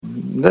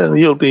then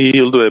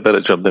you'll do a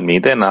better job than me.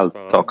 Then I'll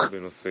talk.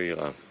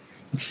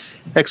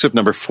 Excerpt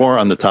number 4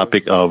 on the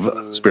topic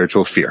of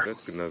spiritual fear.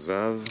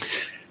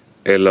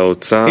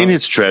 In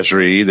his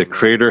treasury, the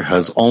Creator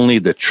has only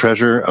the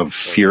treasure of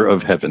fear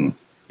of heaven.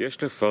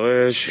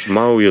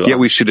 Yet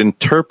we should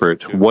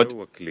interpret what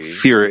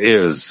fear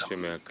is.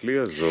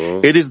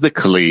 It is the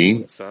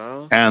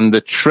kli, and the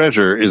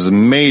treasure is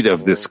made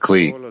of this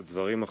kli,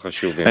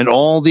 and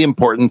all the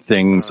important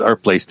things are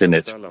placed in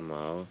it.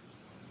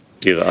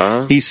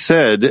 He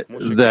said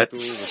that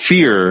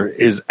fear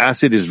is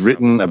as it is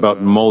written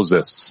about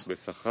Moses.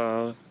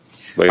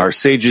 Our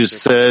sages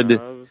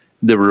said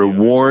the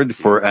reward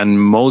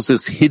and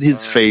Moses hid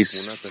his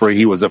face, for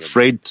he was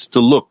afraid to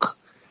look.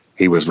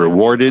 He was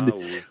rewarded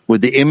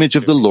with the image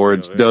of the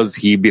Lord does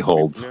he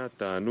behold.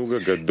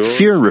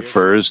 Fear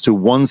refers to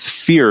one's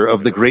fear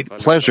of the great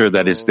pleasure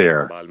that is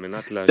there,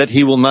 that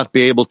he will not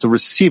be able to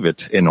receive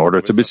it in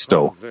order to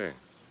bestow.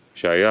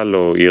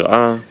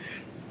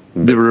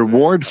 The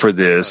reward for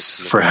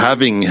this, for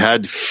having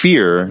had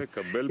fear,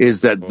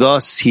 is that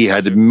thus he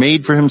had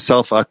made for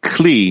himself a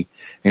kli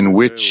in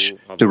which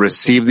to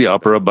receive the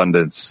upper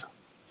abundance.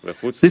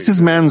 This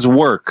is man's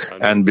work,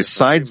 and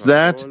besides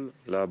that,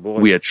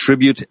 we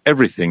attribute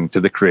everything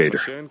to the Creator.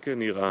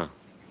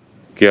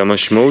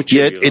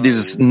 Yet it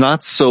is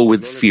not so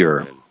with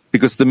fear,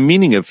 because the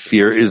meaning of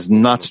fear is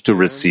not to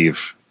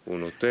receive.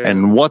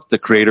 And what the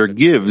Creator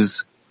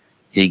gives,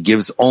 He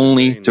gives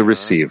only to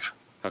receive.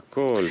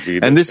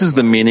 And this is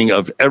the meaning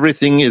of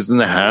everything is in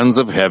the hands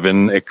of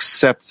heaven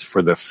except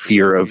for the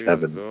fear of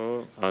heaven.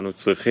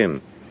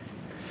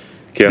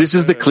 This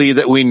is the kli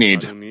that we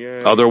need.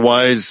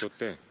 Otherwise,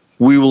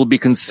 we will be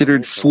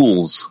considered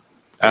fools.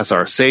 As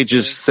our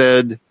sages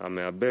said,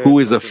 who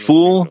is a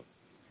fool?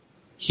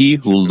 He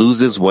who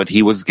loses what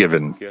he was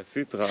given.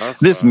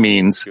 This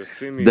means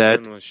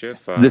that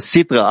the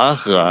Sitra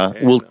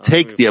Achra will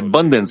take the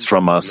abundance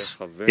from us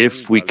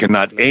if we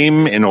cannot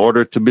aim in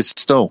order to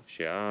bestow.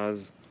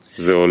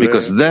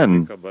 Because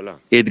then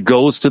it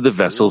goes to the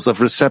vessels of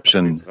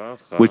reception,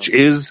 which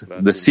is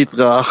the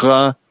Sitra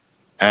Achra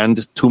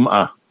and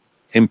Tum'ah,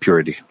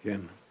 impurity.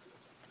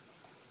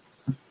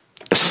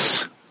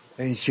 Yes.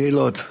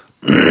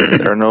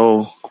 There are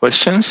no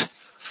questions?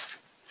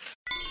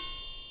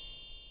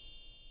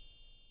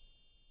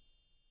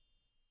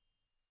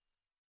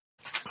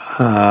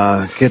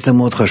 It's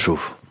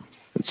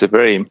a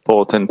very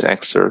important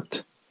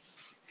excerpt.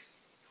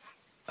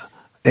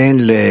 In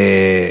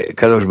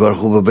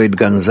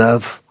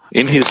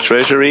his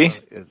treasury,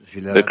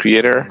 the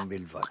Creator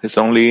is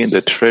only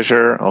the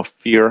treasure of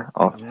fear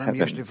of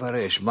heaven.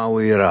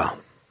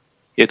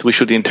 Yet we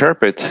should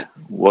interpret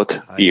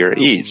what fear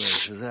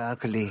is.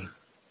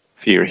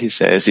 Fear, he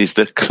says, is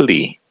the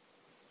kli.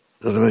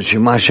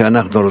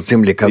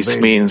 This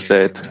means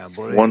that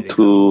we want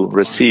to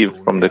receive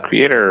from the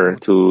Creator,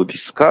 to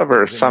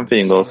discover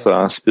something of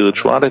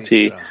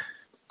spirituality.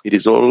 It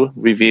is all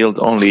revealed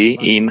only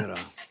in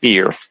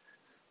fear.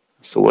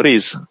 So what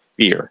is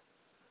fear?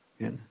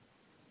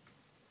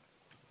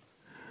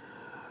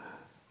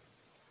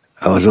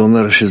 So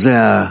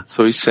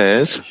he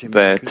says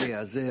that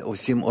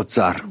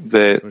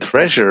the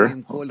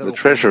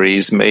treasury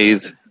is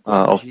made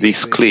of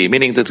this kli,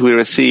 meaning that we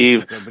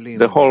receive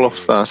the whole of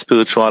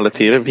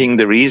spirituality. Everything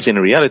there is in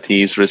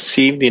reality is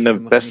received in a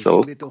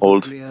vessel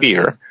called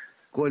fear.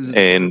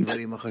 And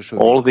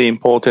all the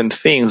important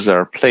things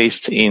are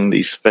placed in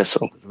this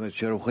vessel,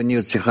 which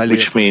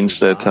means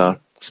that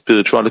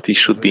spirituality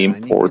should be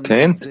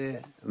important,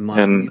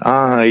 and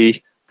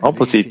I,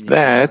 opposite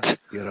that,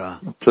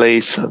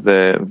 place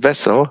the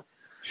vessel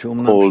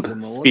called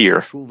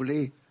fear.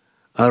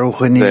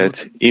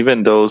 That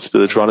even though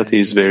spirituality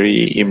is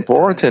very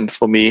important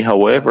for me,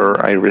 however,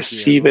 I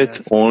receive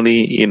it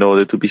only in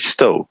order to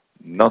bestow,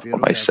 not for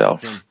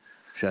myself.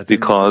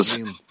 Because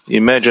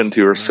imagine to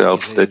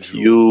yourselves that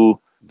you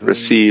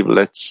receive,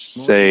 let's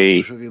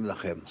say,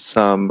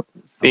 some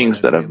things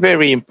that are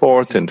very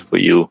important for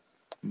you,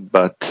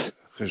 but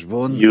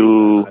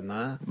you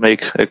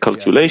make a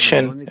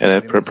calculation and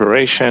a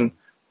preparation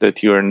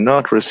that you are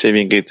not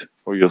receiving it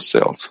for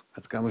yourself.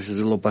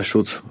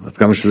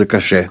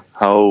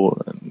 How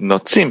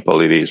not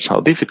simple it is,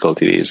 how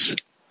difficult it is.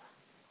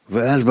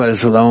 Then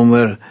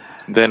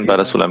Baal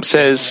HaSulam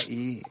says,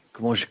 he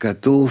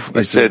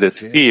said that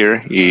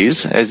fear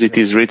is, as it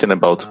is written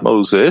about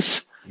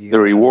Moses, the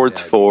reward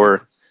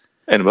for,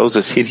 and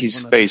Moses hid his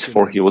face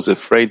for he was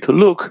afraid to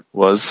look,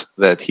 was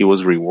that he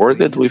was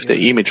rewarded with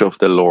the image of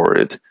the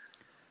Lord.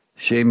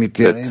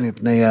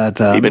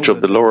 That image of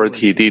the Lord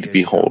he did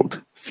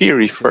behold. Fear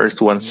refers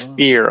to one's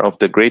fear of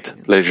the great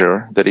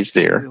pleasure that is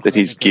there, that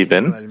is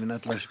given,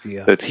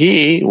 that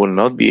he will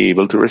not be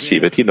able to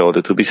receive it in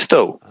order to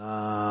bestow.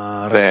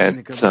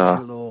 That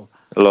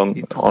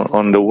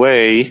on the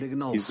way,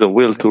 his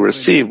will to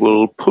receive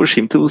will push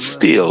him to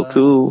steal,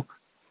 to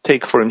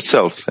take for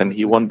himself, and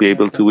he won't be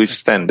able to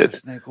withstand it.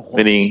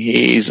 Meaning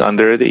he is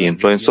under the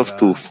influence of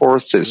two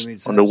forces.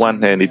 On the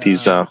one hand, it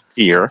is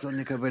fear.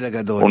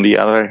 On the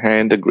other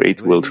hand, the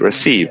great will to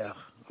receive.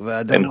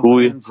 and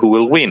who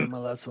will win.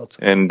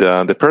 And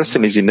the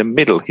person is in the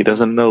middle. He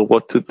doesn't know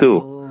what to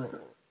do.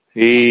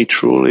 He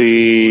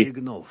truly,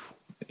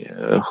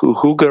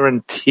 who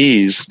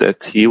guarantees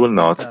that he will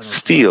not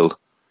steal?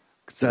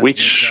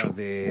 Which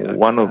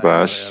one of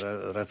us,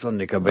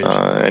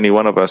 any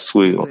one of us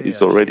who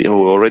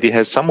already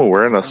has some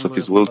awareness of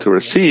his will to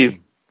receive,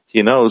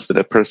 he knows that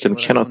a person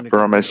cannot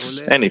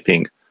promise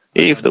anything.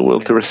 If the will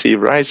to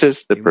receive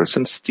rises, the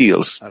person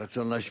steals.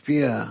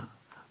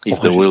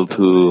 If the will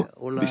to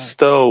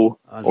bestow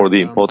or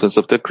the importance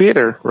of the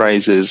Creator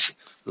rises,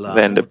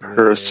 then the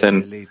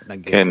person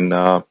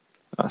can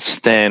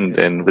stand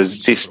and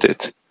resist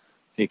it.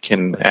 He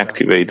can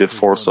activate the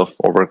force of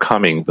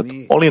overcoming. But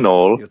all in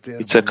all,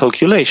 it's a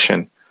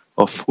calculation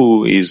of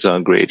who is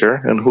greater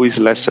and who is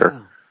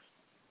lesser.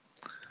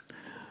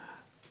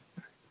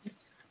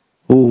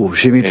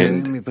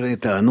 And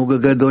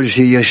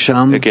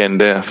again,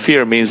 the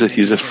fear means that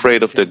he's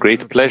afraid of the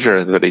great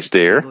pleasure that is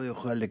there,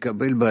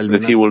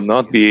 that he will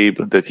not be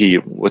able,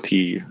 what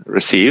he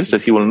receives,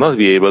 that he will not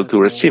be able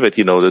to receive it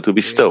in order to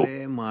bestow,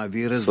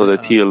 so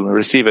that he'll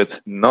receive it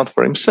not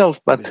for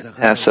himself, but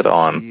pass it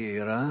on.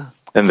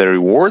 And the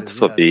reward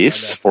for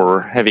this,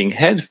 for having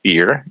had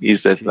fear,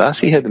 is that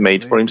thus he had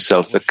made for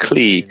himself a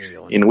kli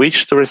in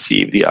which to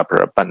receive the upper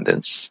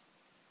abundance.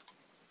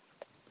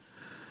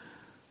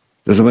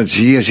 This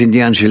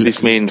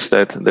means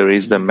that there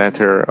is the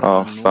matter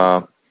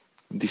of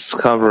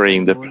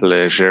discovering the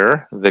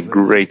pleasure, the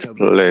great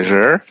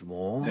pleasure,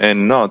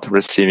 and not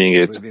receiving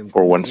it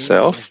for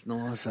oneself.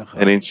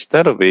 And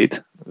instead of it,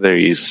 there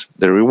is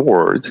the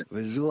reward.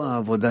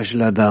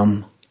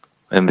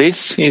 And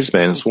this is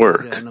man's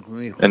work.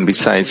 And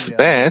besides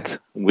that,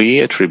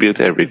 we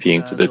attribute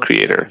everything to the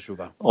Creator.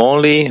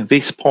 Only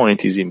this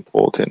point is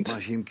important.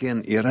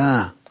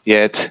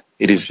 Yet,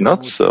 it is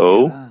not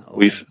so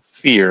with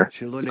fear,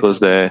 because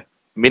the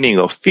meaning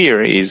of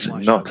fear is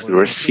not to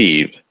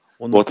receive.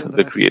 What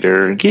the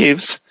Creator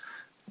gives,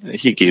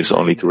 He gives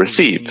only to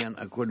receive.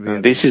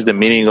 And this is the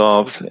meaning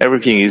of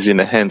everything is in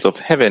the hands of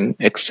heaven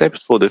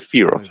except for the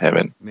fear of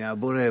heaven. Meaning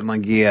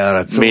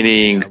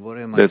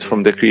that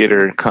from the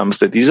Creator comes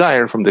the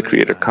desire, from the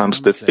Creator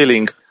comes the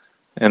feeling,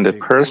 and the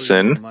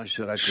person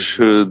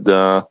should,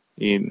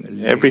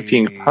 in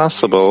everything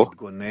possible,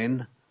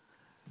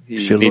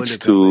 he needs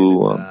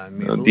to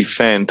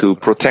defend, to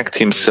protect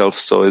himself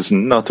so as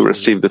not to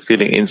receive the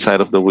feeling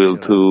inside of the will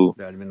to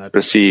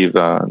receive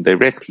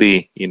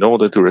directly in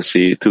order to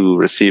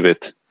receive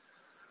it.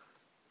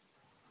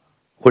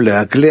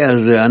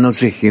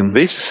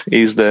 This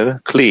is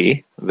the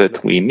kli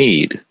that we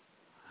need.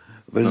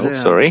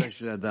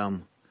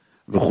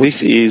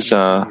 This is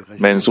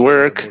man's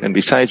work, and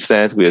besides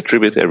that, we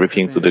attribute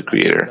everything to the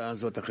Creator.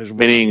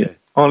 Meaning,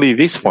 only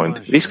this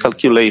point, this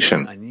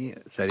calculation,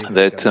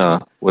 that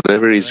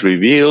whatever is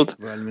revealed,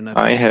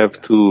 I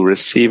have to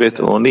receive it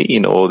only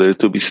in order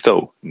to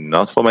bestow,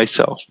 not for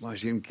myself.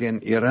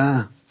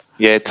 Yet,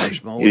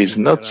 it is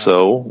not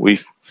so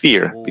with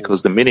fear,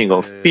 because the meaning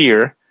of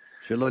fear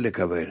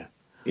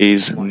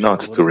is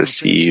not to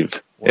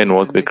receive. And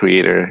what the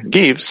Creator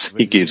gives,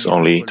 He gives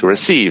only to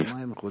receive.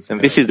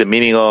 And this is the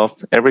meaning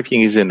of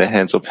everything is in the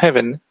hands of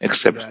heaven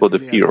except for the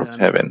fear of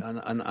heaven.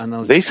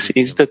 This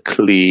is the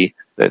kli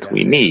that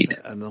we need.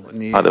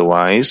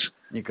 Otherwise,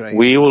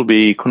 we will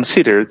be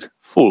considered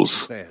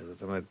fools.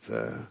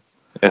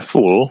 A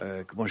fool,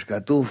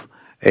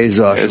 as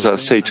our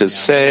sages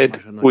said,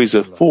 who is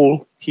a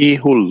fool? He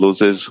who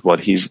loses what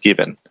he's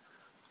given.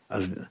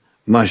 So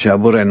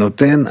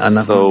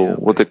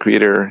what the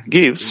Creator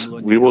gives,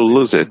 we will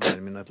lose it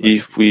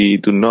if we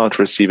do not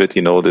receive it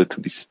in order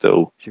to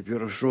bestow. This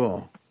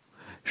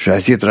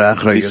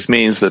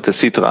means that the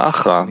Sitra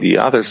Achra, the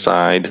other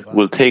side,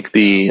 will take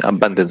the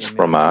abundance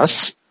from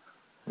us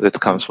that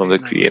comes from the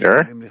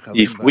Creator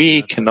if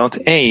we cannot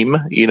aim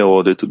in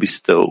order to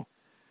bestow.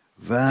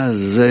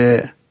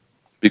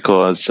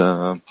 Because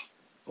then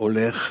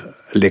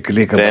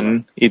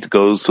it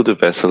goes to the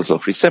vessels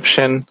of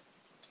reception.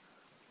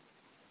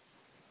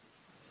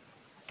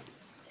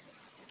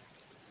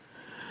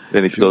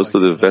 Then it goes to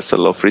the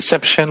vessel of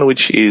reception,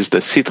 which is the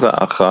Sitra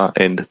Achra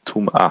and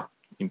Tum'ah,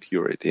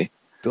 impurity.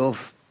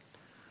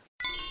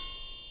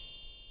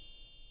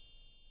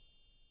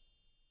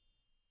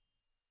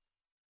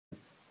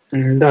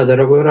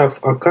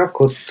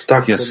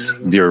 Yes,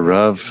 dear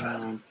Rav,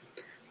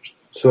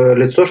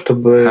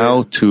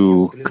 how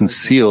to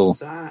conceal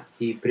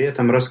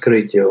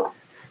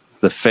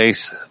the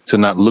face, to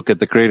not look at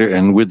the Creator,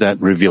 and with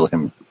that reveal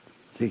Him.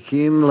 We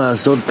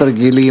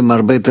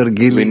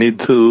need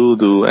to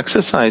do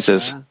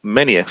exercises,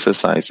 many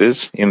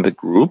exercises in the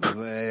group,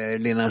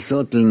 and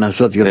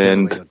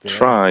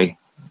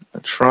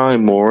try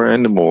more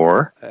and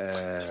more.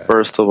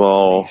 First of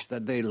all, try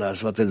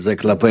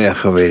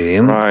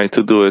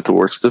to do it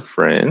towards the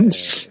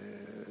friends.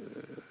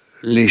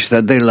 Try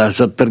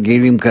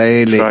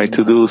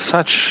to do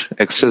such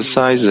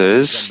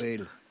exercises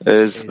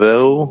as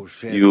though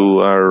you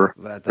are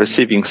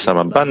receiving some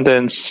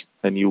abundance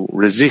and you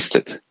resist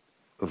it.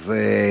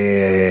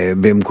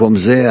 And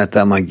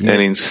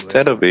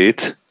instead of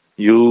it,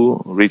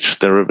 you reach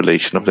the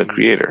revelation of the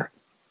Creator.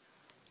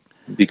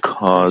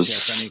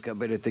 Because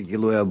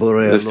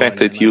the fact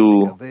that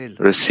you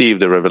receive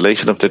the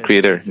revelation of the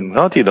Creator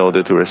not in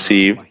order to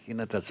receive,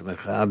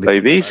 by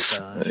this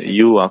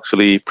you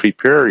actually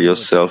prepare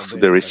yourself to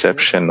the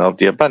reception of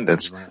the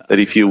abundance. That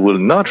if you will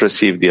not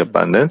receive the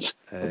abundance,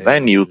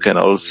 then you can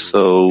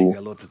also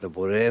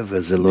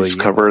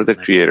discover the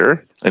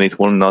Creator, and it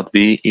will not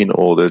be in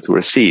order to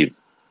receive.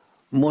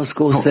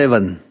 Moscow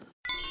 7.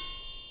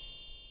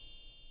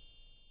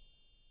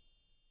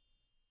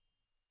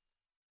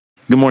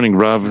 Good morning,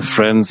 Rav,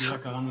 friends.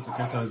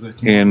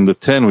 In the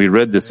 10, we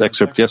read this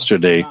excerpt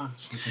yesterday,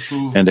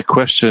 and a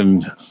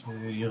question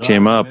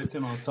came up.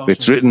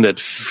 It's written that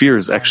fear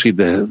is actually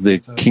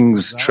the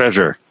king's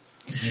treasure.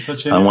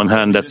 On one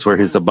hand, that's where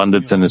his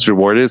abundance and his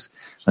reward is.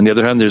 On the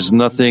other hand, there's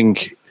nothing,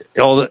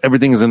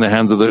 everything is in the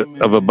hands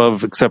of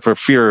above except for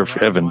fear of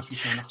heaven.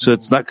 So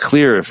it's not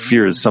clear if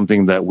fear is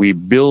something that we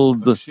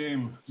build,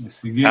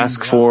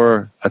 ask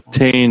for,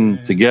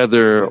 attain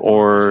together,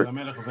 or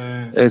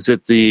is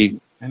it the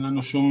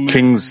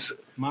king's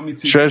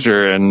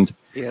treasure, and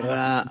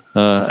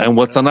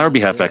what's on our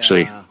behalf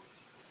actually?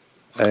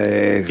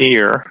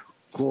 Fear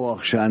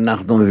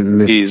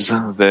is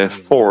the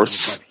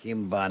force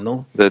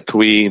that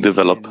we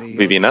develop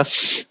within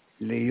us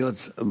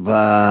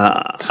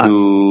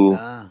to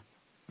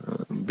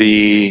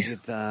be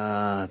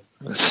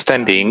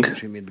standing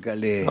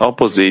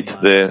opposite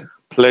the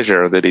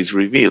pleasure that is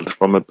revealed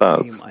from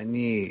above.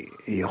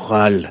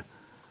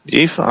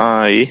 If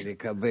I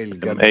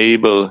am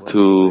able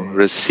to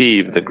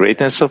receive the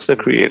greatness of the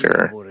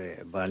Creator,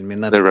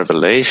 the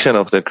revelation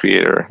of the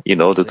Creator in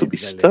order to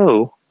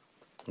bestow,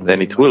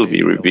 then it will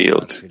be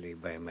revealed,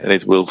 and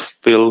it will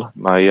fill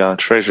my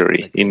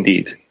treasury,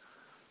 indeed,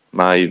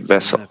 my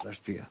vessel,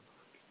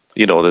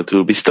 in order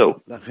to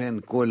bestow.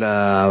 And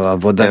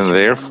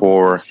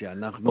therefore,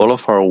 all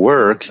of our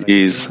work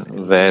is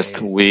that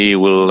we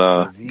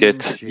will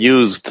get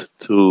used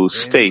to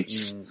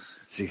states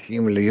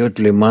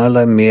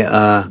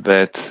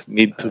that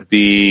need to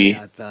be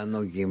above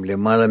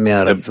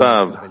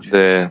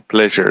the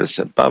pleasures,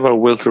 above our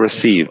will to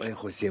receive.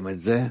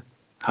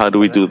 How do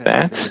we do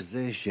that?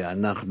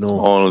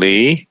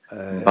 Only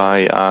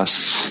by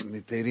us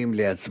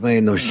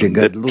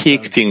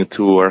depicting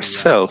to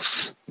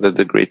ourselves that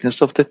the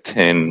greatness of the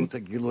 10,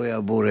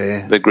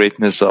 the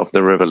greatness of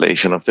the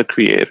revelation of the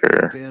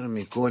Creator,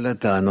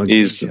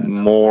 is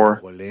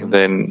more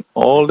than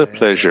all the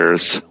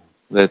pleasures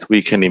that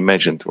we can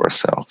imagine to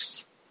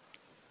ourselves.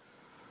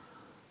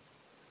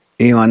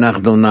 If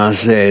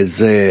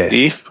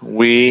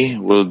we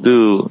will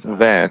do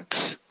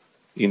that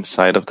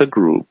inside of the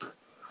group,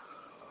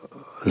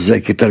 as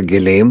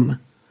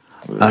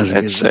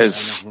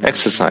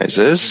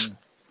exercises,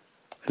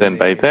 then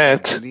by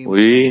that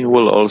we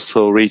will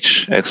also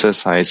reach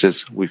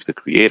exercises with the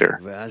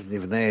Creator.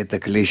 And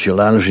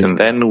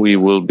then we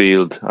will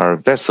build our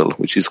vessel,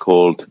 which is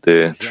called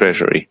the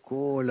treasury.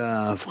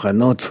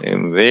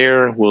 And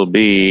there will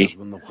be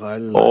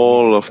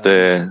all of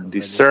the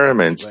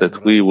discernments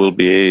that we will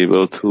be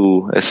able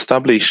to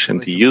establish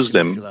and to use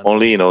them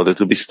only in order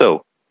to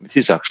bestow. This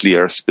is actually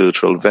our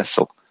spiritual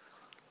vessel.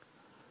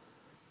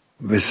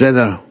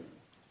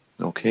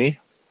 Okay.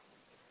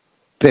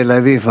 Tel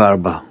Aviv 4.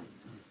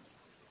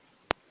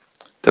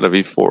 Tel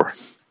Aviv 4.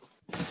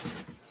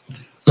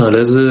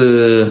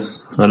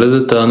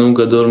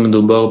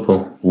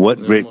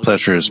 What great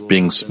pleasure is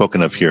being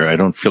spoken of here? I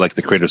don't feel like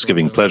the Creator is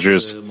giving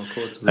pleasures.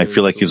 I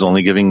feel like He's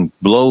only giving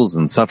blows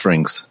and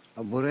sufferings.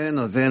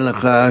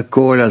 The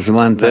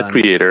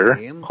Creator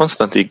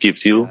constantly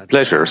gives you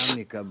pleasures,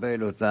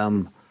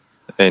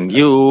 and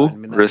you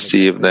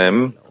receive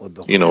them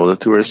in order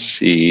to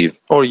receive,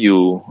 or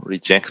you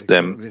reject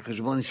them.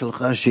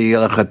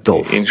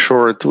 In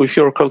short, with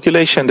your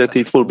calculation that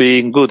it will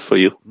be good for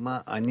you.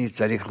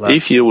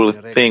 If you will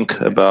think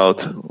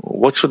about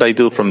what should I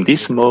do from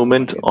this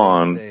moment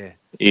on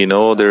in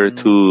order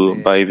to,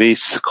 by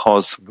this,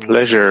 cause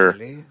pleasure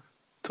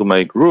to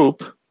my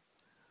group,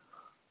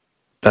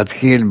 by that,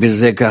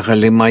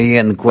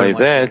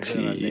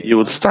 you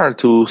will start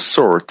to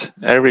sort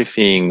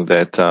everything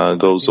that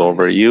goes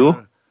over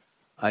you.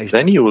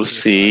 Then you will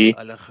see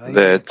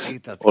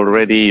that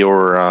already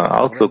your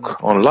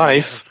outlook on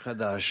life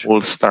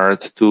will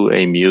start to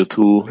aim you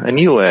to a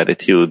new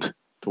attitude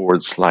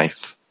towards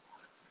life.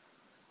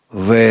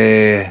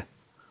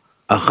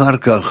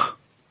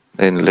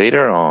 And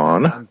later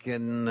on,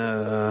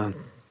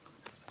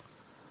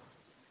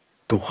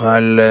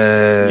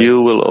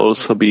 you will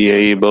also be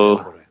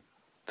able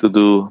to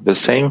do the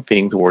same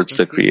thing towards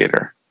the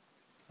Creator.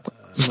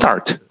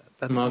 Start.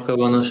 What's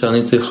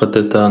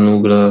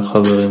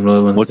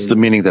the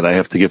meaning that I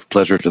have to give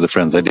pleasure to the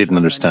friends? I didn't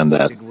understand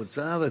that.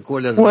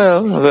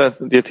 Well,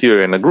 that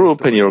you're in a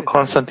group and you're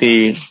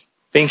constantly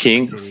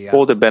thinking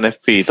for the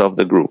benefit of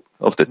the group,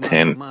 of the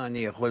 10.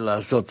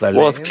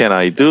 What can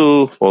I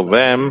do for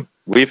them,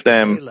 with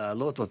them,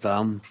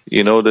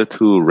 in order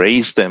to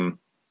raise them?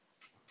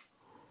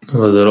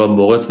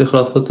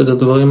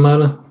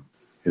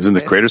 Isn't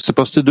the Creator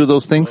supposed to do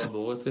those things?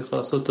 How?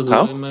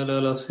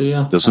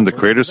 Isn't the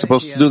Creator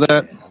supposed to do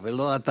that?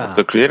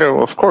 The Creator,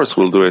 of course,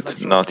 will do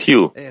it, not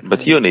you.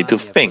 But you need to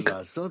think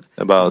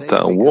about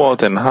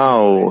what and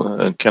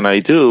how can I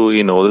do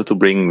in order to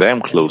bring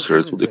them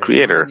closer to the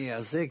Creator.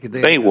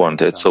 They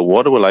want it, so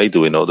what will I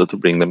do in order to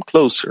bring them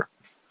closer?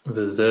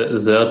 That's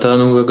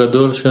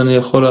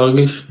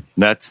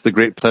the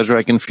great pleasure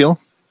I can feel?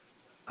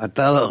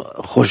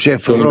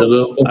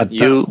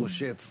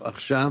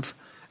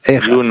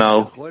 You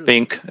now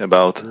think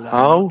about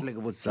how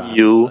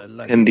you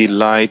can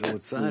delight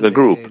the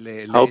group.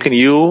 How can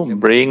you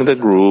bring the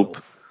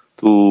group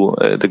to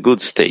the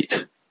good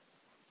state?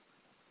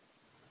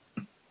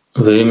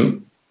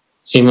 And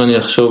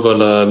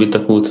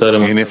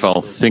if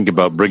I'll think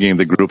about bringing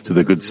the group to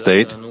the good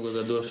state,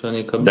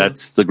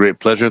 that's the great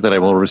pleasure that I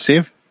will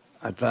receive?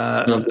 So,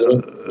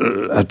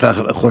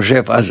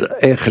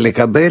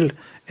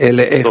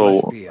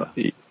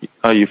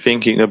 are you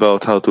thinking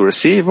about how to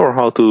receive or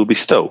how to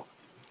bestow?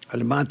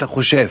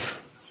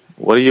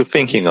 What are you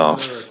thinking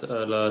of?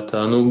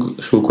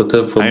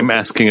 I'm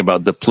asking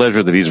about the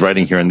pleasure that he's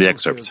writing here in the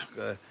excerpt.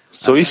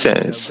 So he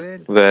says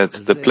that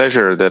the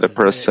pleasure that a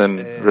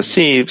person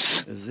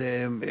receives is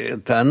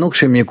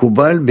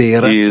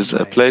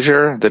a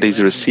pleasure that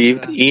is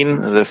received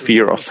in the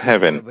fear of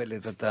heaven.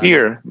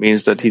 Fear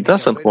means that he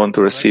doesn't want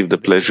to receive the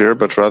pleasure,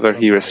 but rather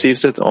he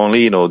receives it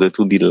only in order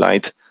to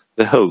delight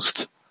the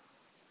host.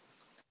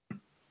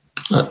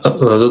 That's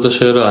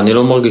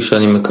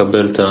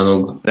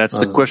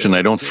the question.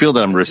 I don't feel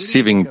that I'm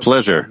receiving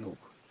pleasure.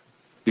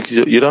 Because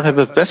you don't have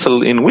a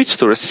vessel in which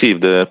to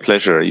receive the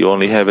pleasure. You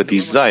only have a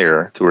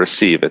desire to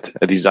receive it.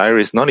 A desire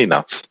is not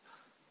enough.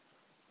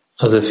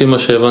 So according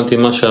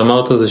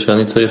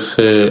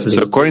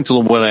to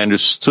what I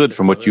understood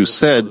from what you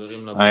said,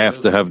 I have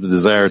to have the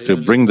desire to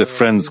bring the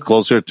friends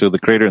closer to the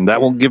Creator, and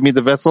that will give me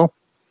the vessel?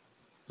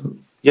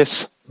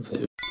 Yes.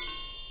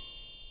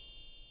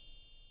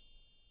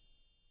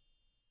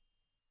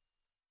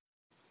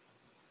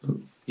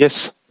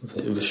 Yes.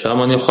 And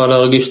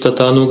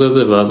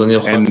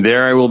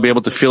there I will be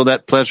able to feel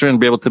that pleasure and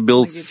be able to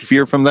build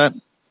fear from that?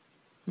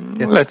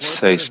 Let's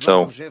say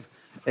so.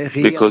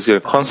 Because you're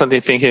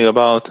constantly thinking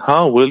about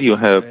how will you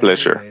have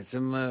pleasure.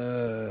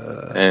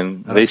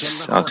 And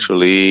this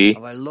actually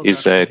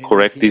is a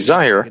correct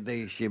desire,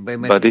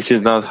 but this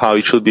is not how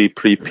it should be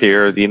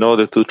prepared in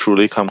order to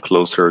truly come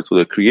closer to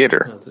the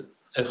Creator.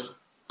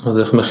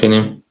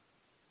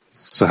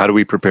 So how do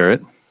we prepare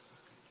it?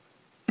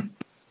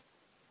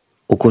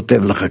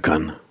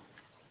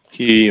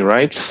 He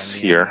writes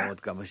here.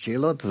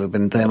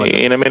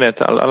 In a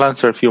minute, I'll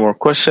answer a few more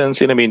questions.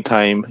 In the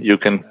meantime, you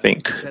can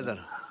think.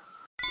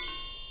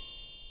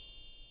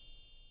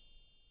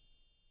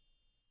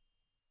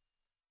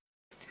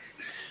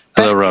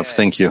 Hello, Rav.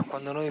 Thank you.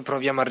 Quando noi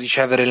proviamo a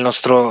ricevere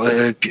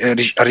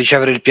a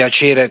ricevere il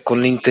piacere con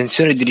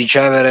l'intenzione di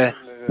ricevere.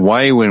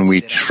 Why, when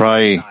we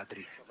try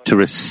to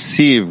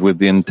receive with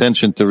the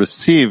intention to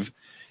receive,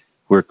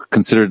 we're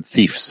considered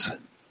thieves?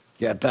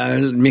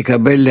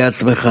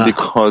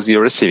 Because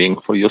you're receiving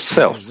for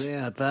yourself.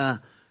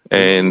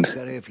 And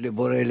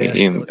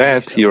in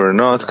that, you're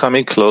not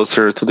coming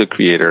closer to the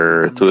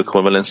Creator, to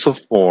equivalence of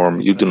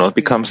form. You do not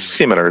become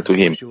similar to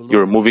Him.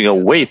 You're moving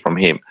away from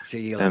Him.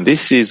 And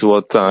this is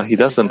what He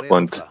doesn't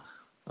want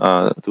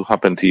to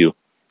happen to you.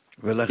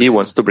 He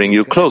wants to bring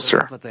you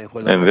closer.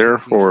 And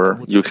therefore,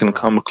 you can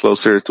come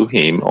closer to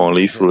Him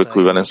only through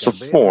equivalence of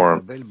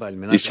form.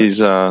 This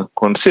is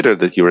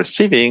considered that you're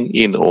receiving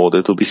in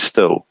order to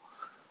bestow.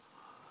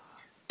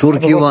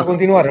 Posso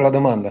continuare la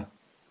domanda?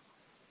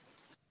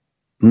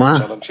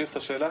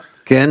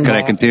 Can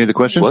I continue the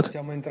question? What?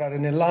 Possiamo entrare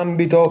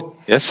nell'ambito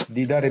Yes?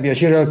 di dare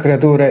piacere al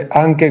Creatore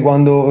anche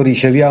quando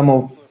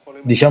riceviamo,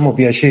 diciamo,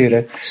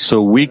 piacere.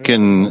 So we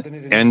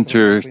can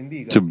enter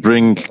to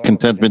bring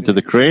contentment to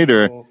the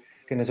Creator,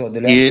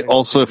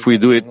 also if we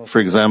do it,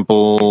 for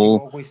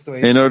example,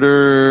 in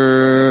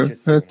order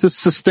to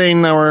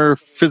sustain our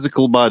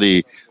physical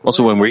body,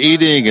 also when we're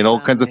eating and all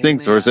kinds of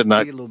things, or is it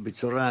not?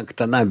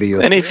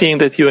 Anything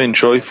that you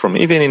enjoy from,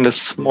 even in the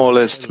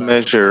smallest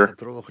measure,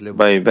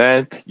 by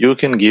that you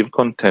can give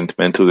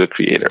contentment to the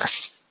Creator.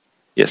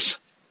 Yes.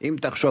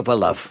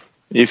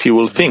 If you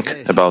will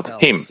think about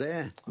Him,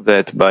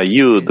 that by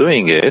you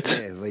doing it,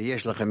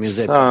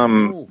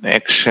 some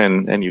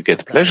action, and you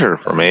get pleasure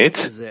from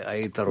it,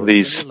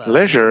 this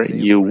pleasure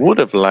you would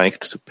have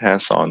liked to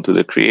pass on to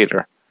the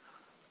Creator.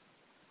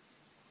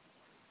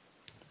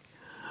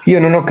 Io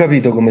non ho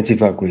capito come si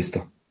fa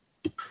questo.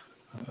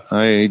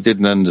 I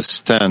didn't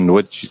understand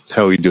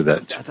how you do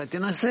that.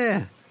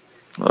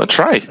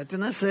 Try.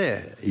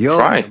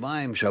 Try.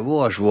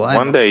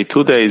 1 day,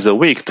 2 days, a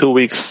week, 2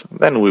 weeks,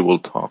 then we will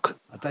talk.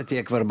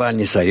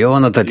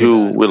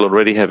 You will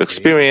already have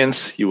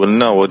experience, you will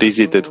know what is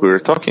it that we're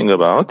talking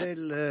about,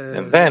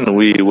 and then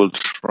we will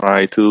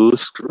try to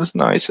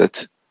scrutinize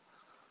it.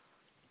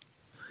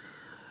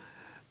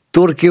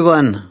 Turkey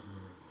 1.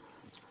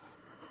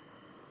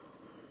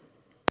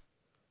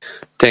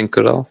 Thank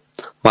you, Rav.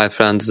 My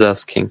friend is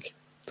asking,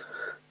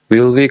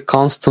 will we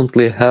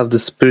constantly have the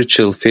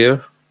spiritual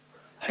fear?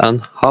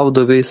 And how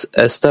do we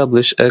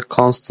establish a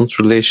constant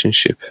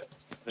relationship?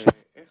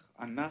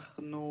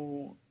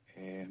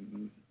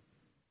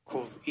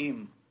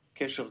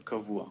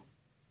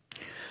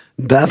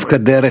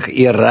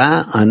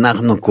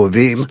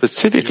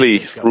 Specifically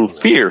through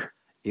fear,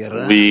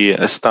 we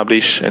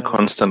establish a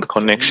constant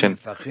connection.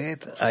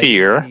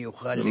 Fear,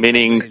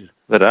 meaning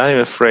that I am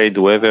afraid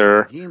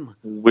whether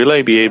will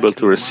I be able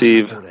to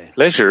receive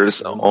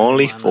pleasures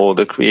only for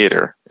the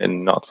Creator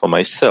and not for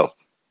myself.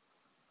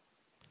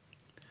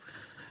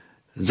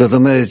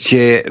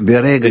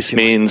 This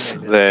means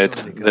that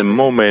the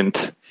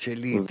moment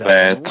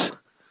that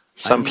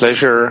some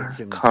pleasure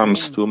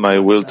comes to my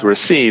will to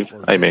receive,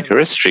 I make a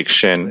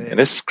restriction and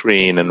a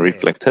screen and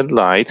reflected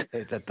light,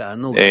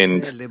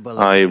 and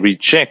I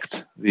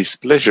reject this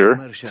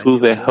pleasure to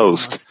the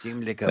host.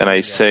 And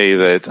I say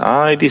that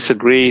I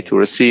disagree to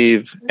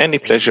receive any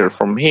pleasure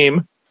from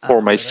him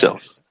for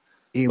myself,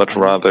 but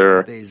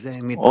rather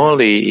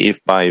only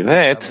if by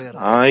that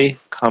I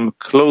come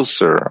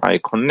closer, I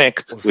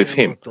connect with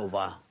him.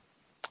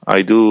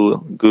 I do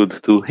good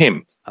to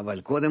him.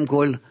 But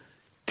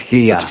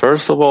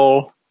first of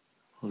all,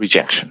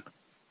 rejection.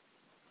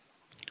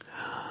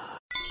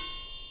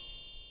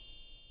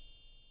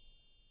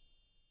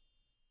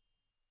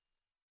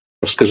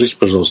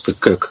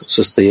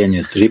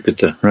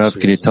 Rav,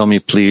 can you tell me,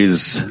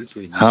 please,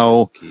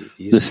 how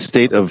the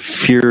state of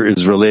fear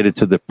is related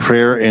to the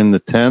prayer in the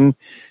 10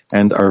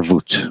 and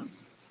Arvut?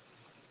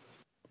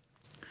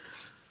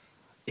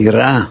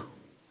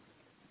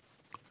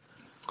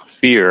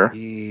 Fear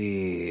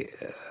is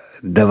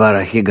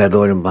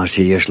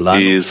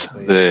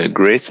the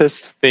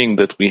greatest thing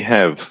that we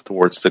have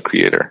towards the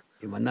Creator.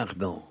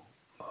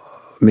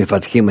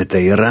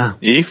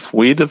 If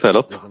we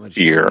develop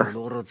fear,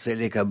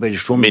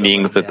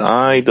 meaning that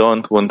I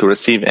don't want to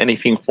receive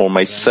anything for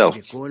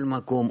myself,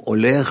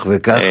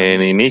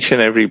 and in each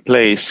and every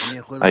place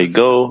I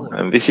go,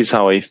 and this is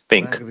how I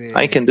think,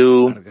 I can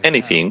do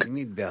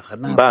anything,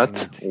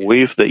 but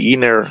with the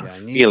inner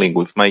feeling,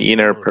 with my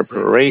inner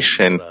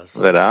preparation,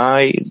 that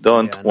I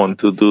don't want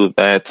to do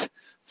that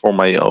for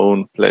my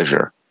own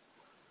pleasure.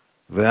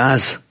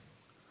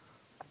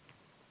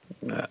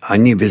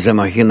 And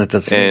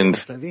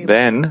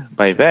then,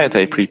 by that,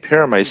 I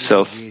prepare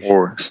myself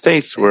for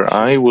states where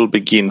I will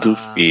begin to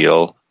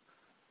feel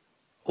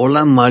how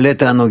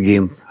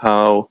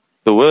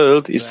the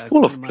world is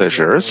full of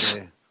pleasures,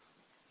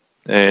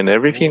 and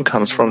everything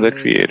comes from the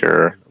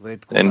Creator,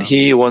 and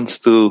He wants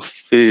to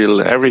fill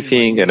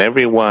everything and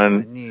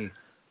everyone.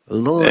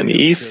 And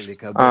if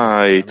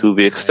I, to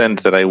the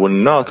extent that I would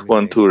not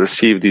want to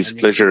receive these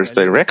pleasures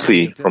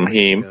directly from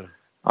Him,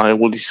 I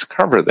will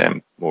discover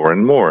them more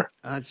and more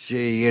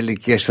until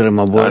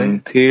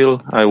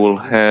I will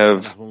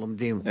have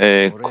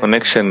a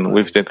connection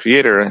with the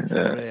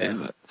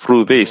Creator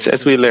through this.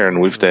 As we learn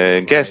with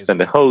the guest and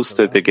the host,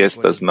 that the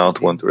guest does not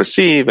want to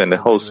receive, and the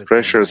host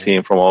pressures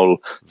him from all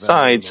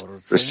sides,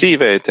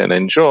 receive it and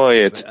enjoy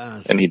it,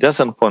 and he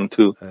doesn't want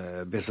to.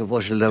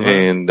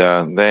 And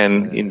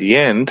then in the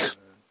end,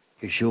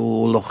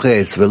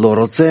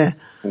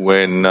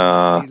 when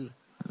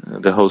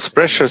the host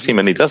pressures him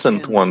and he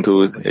doesn't want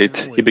to,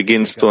 he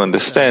begins to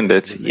understand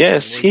that,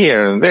 yes,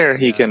 here and there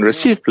he can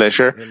receive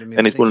pleasure,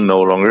 and it will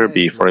no longer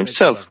be for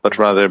himself, but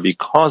rather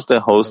because the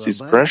host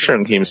is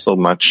pressuring him so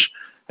much,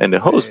 and the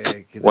host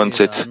wants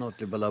it.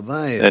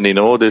 And in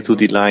order to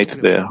delight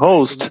the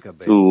host,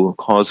 to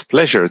cause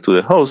pleasure to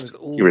the host,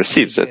 he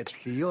receives it.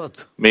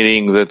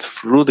 Meaning that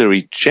through the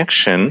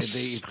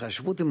rejections,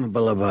 through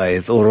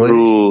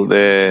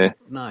the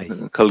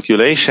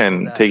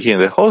calculation, taking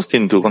the host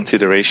into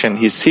consideration,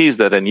 he sees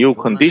that a new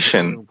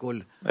condition,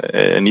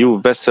 a new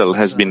vessel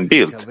has been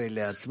built,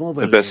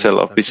 a vessel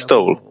of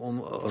bestowal.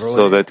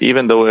 So that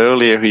even though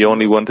earlier he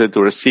only wanted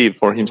to receive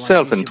for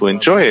himself and to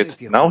enjoy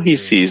it, now he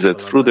sees that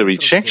through the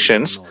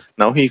rejections,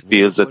 now he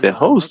feels that the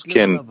host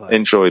can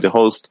enjoy, the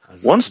host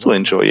wants to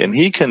enjoy, and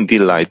he can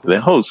delight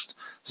the host.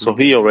 So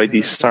he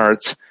already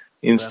starts,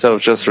 instead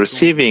of just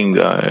receiving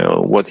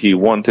what he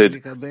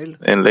wanted,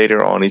 and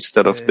later on,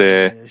 instead of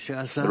the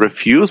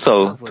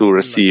refusal to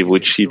receive,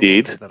 which he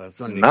did,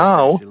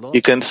 now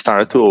he can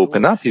start to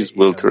open up his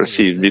will to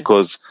receive,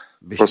 because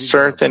for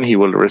certain he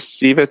will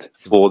receive it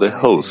for the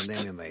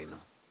host,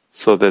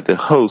 so that the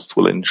host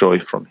will enjoy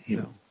from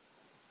him.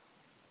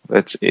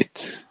 That's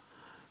it.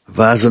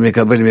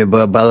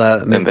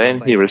 And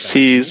then he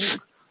receives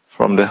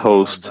from the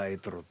host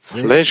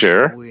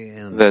pleasure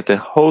that the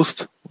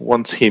host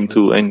wants him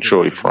to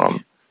enjoy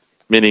from.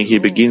 Meaning he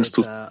begins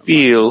to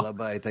feel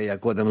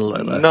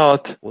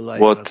not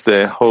what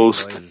the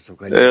host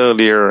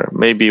earlier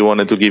maybe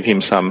wanted to give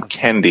him some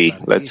candy,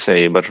 let's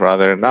say, but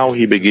rather now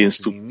he begins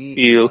to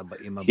feel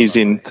his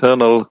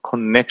internal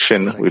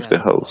connection with the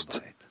host,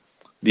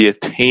 the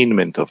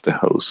attainment of the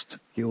host.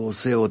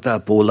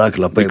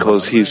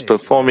 Because he's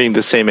performing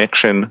the same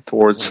action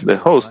towards the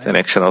host, an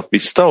action of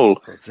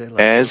bestowal,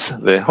 as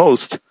the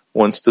host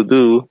wants to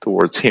do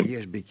towards him.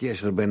 In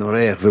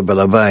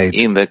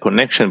the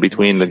connection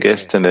between the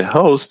guest and the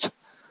host,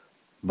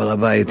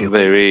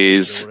 there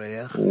is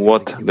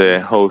what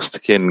the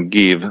host can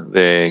give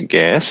the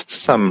guest,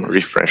 some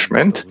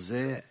refreshment,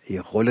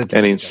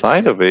 and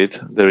inside of it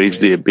there is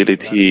the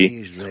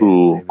ability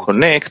to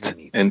connect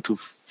and to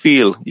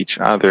feel each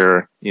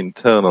other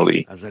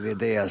internally.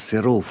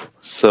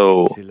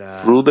 So,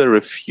 through the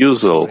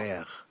refusal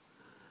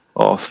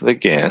of the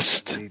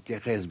guest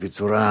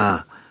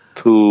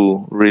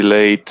to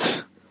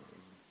relate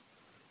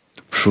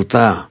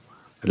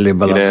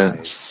in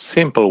a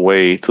simple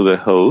way to the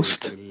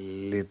host, to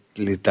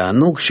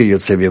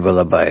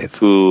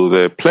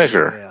the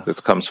pleasure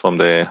that comes from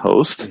the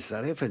host.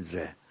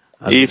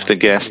 If the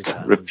guest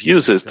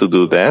refuses to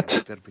do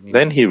that,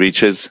 then he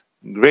reaches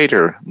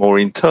greater, more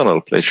internal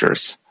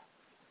pleasures.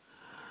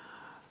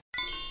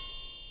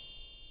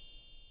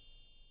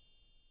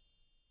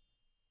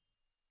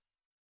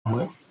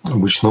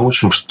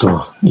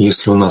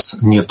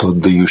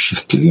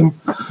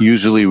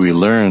 Usually we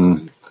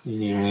learn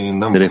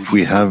that if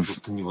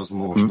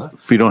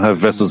we don't have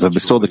vessels of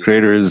bestowal, the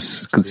Creator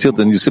is concealed,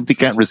 and you simply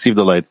can't receive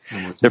the light.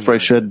 Therefore, I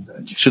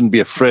shouldn't be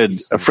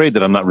afraid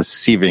that I'm not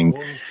receiving,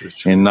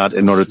 and not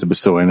in order to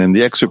bestow. And in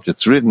the excerpt,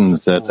 it's written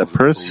that a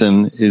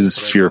person is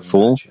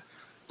fearful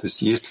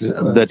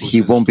that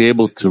he won't be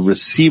able to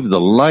receive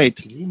the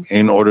light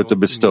in order to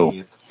bestow.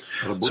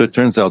 So it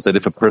turns out that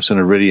if a person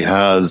already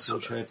has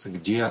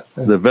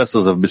the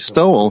vessels of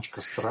bestowal,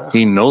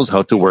 he knows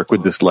how to work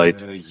with this light.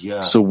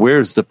 So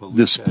where's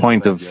this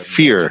point of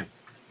fear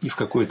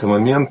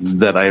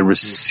that I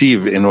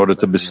receive in order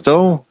to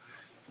bestow?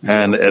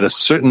 And at a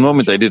certain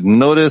moment I didn't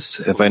notice,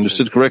 if I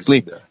understood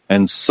correctly,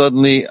 and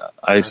suddenly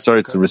I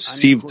started to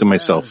receive to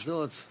myself.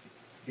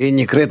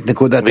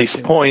 This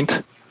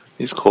point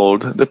is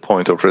called the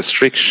point of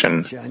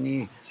restriction.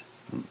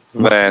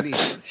 That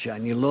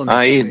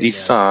I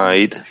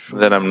decide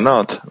that I'm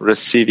not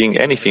receiving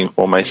anything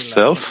for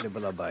myself,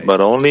 but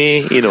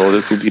only in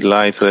order to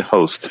delight the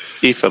host,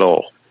 if at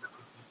all.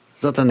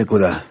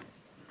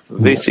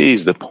 This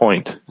is the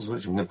point.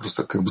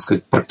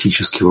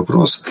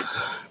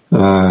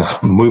 I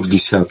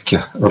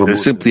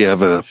simply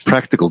have a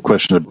practical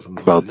question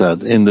about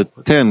that. In the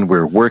 10,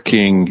 we're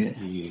working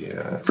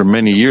for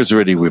many years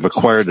already. We've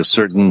acquired a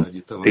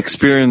certain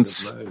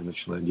experience,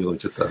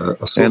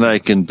 and I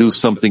can do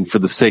something for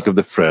the sake of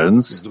the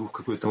friends.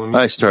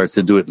 I start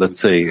to do it, let's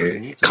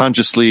say,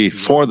 consciously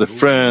for the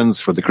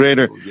friends, for the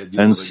Creator,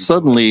 and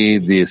suddenly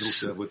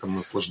this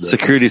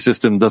security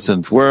system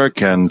doesn't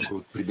work, and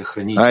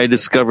I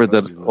discover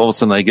that all of a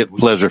sudden I get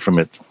pleasure from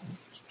it.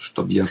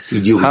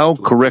 How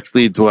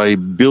correctly do I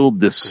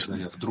build this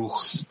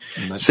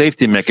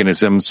safety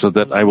mechanism so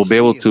that I will be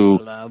able to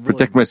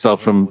protect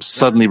myself from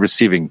suddenly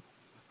receiving?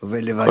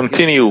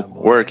 Continue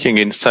working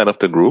inside of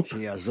the group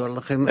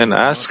and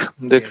ask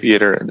the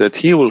Creator that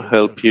He will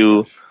help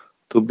you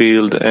to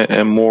build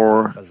a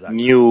more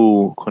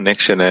new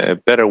connection, a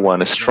better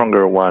one, a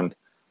stronger one.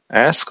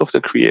 Ask of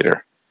the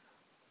Creator.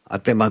 You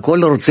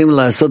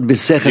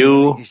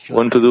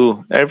want to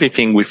do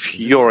everything with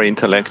your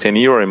intellect and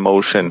your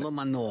emotion.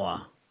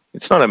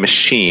 It's not a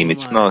machine.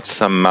 It's not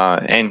some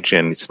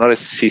engine. It's not a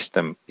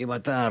system.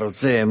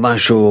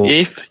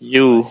 If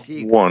you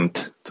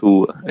want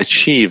to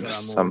achieve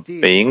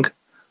something,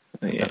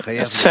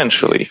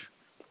 essentially,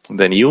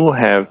 then you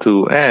have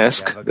to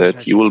ask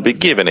that you will be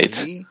given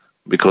it,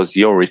 because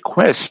your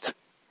request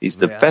is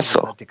the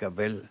vessel.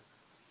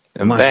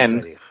 And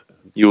then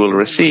you will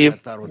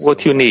receive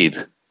what you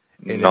need.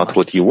 Not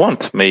what you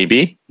want,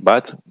 maybe,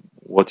 but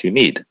what you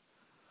need.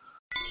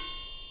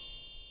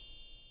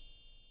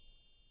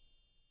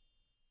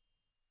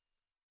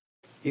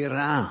 Fear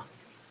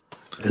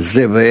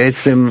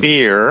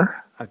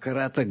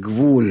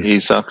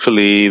is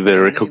actually the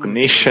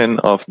recognition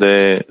of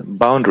the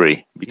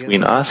boundary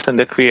between us and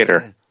the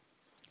Creator.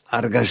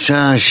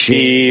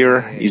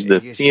 Fear is the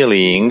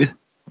feeling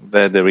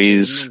that there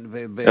is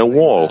a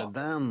wall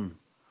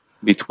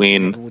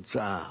between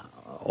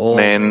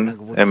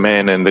a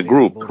man and the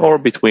group, or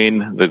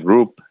between the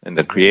group and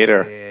the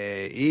Creator.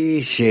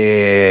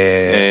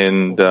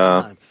 And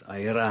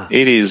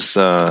it is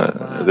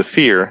the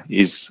fear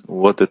is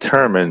what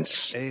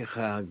determines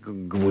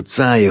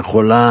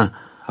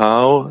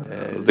how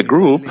the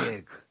group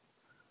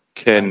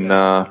can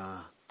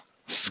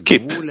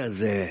skip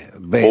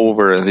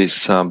over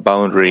this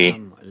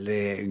boundary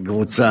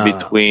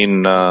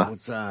between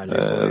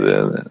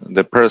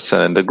the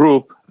person and the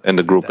group and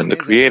the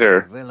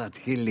Creator,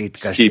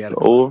 skip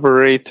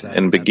over it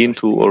and begin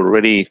to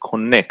already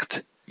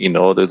connect in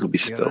order to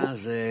bestow.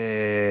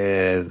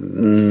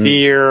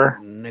 Fear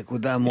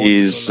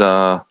is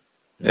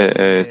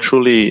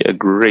truly a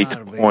great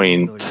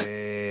point.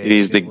 It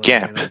is the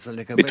gap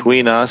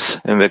between us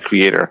and the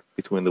Creator,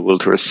 between the will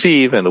to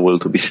receive and the will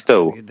to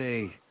bestow.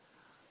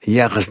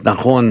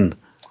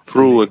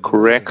 Through a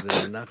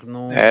correct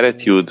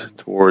attitude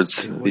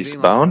towards this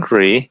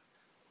boundary,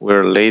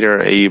 we're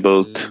later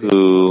able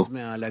to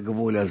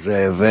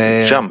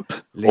jump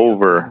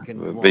over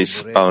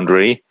this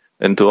boundary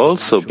and to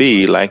also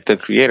be like the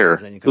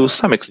Creator to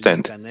some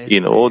extent,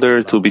 in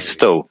order to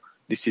bestow.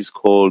 This is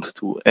called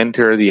to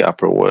enter the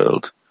upper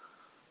world.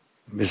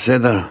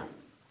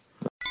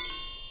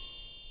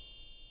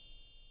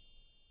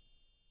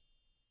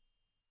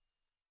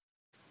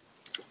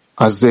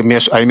 So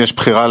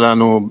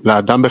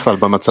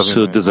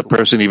does a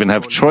person even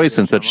have choice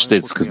in such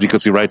states?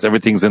 Because he writes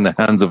everything's in the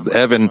hands of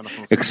heaven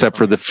except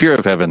for the fear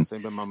of heaven.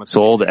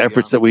 So all the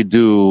efforts that we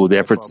do, the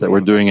efforts that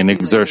we're doing in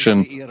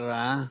exertion.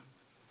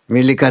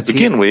 To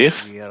begin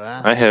with,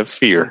 I have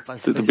fear.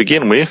 To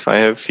begin with, I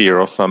have fear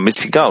of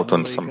missing out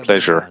on some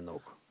pleasure,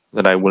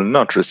 that I will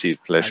not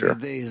receive pleasure.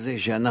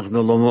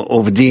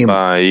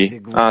 By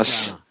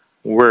us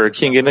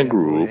working in a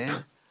group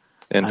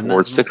and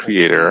towards the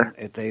Creator,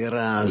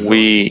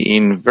 we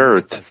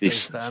invert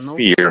this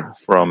fear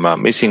from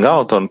missing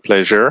out on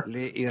pleasure,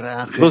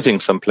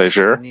 losing some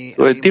pleasure,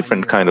 to a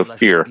different kind of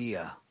fear,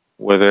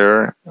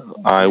 whether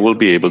I will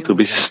be able to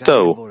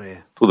bestow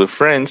to the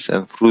friends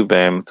and through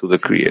them to the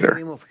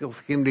Creator,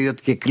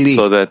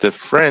 so that the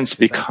friends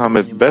become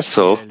a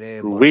vessel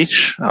through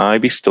which I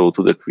bestow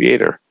to the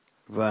Creator.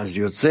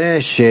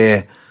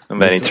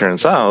 And then it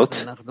turns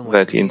out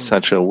that in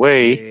such a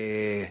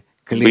way,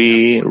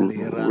 we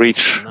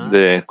reach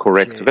the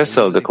correct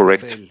vessel, the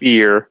correct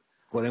fear,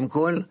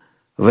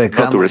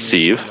 not to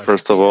receive,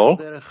 first of all,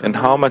 and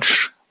how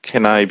much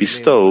can I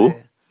bestow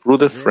through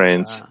the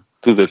friends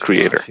to the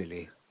Creator.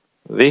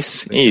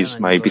 This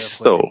is my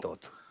bestow,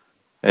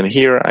 and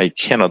here I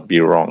cannot be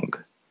wrong.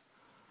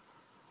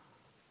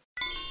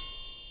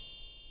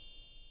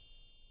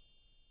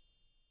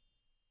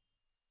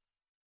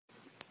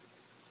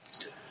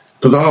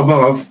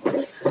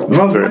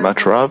 Very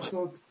much, Rav.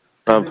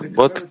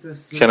 What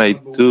can I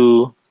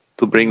do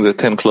to bring the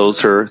 10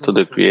 closer to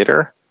the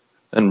Creator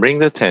and bring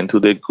the 10 to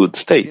the good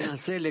state?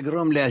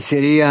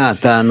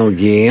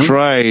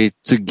 Try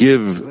to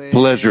give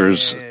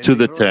pleasures to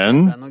the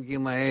 10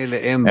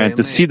 and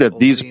to see that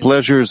these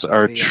pleasures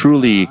are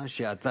truly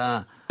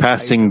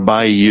passing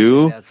by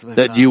you,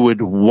 that you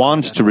would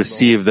want to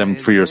receive them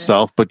for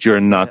yourself, but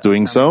you're not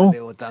doing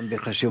so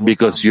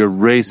because you're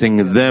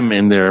raising them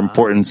in their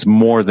importance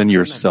more than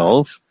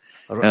yourself.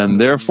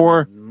 And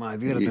therefore,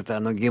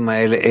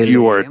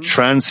 you are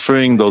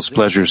transferring those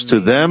pleasures to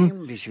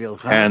them,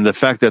 and the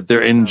fact that they're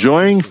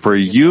enjoying for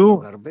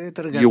you,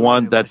 you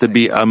want that to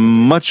be a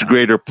much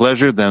greater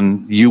pleasure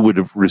than you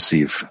would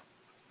receive.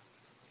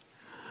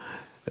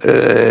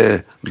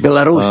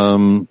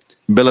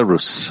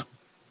 Belarus.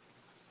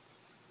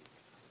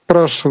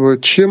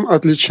 Спрашивают, чем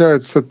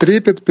отличается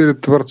трепет перед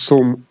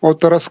Творцом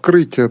от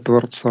раскрытия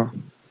Творца?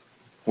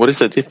 What is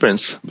the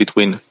difference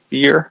between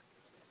fear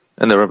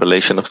and the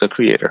revelation of the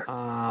Creator?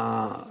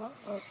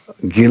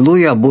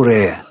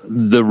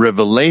 The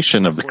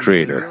revelation of the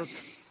Creator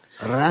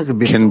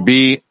can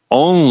be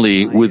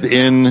only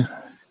within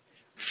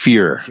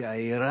fear,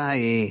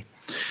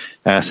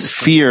 as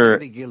fear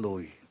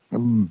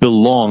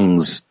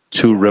belongs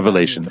to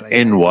revelation.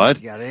 In what?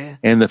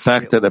 In the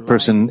fact that a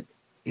person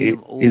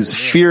is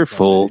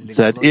fearful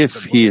that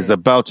if he is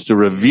about to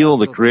reveal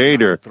the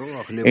Creator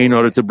in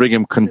order to bring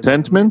him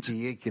contentment,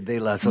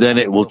 then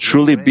it will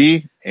truly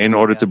be in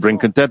order to bring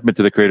contentment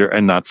to the Creator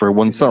and not for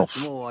oneself.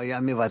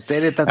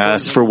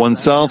 As for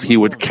oneself, he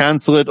would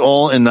cancel it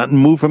all and not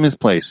move from his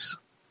place.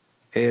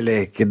 But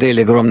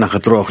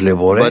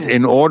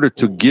in order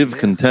to give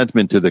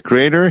contentment to the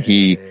Creator,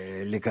 he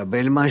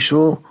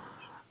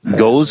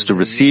goes to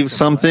receive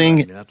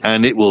something,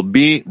 and it will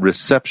be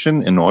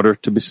reception in order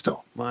to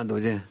bestow. What,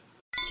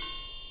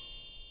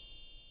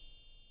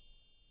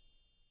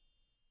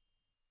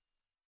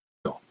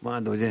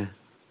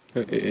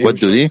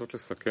 Dudi?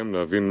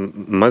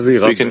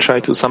 We can try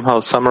to somehow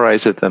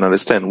summarize it and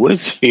understand. What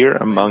is fear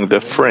among the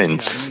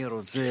friends?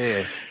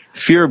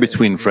 Fear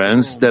between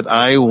friends, that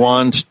I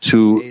want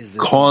to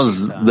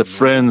cause the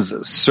friends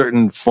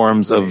certain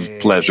forms of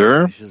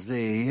pleasure, and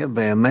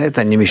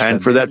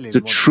for that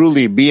to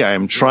truly be, I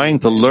am trying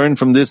to learn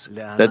from this,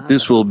 that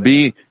this will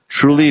be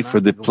truly for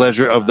the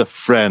pleasure of the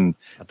friend,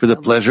 for the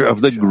pleasure of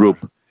the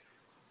group,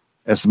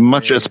 as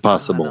much as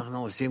possible.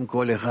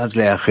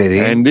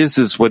 And this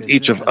is what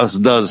each of us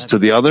does to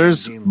the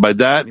others. By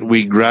that,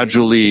 we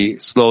gradually,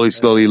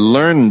 slowly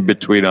learn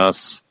between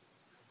us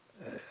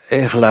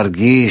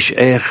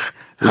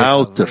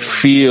how to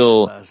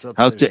feel,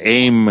 how to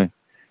aim,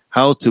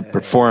 how to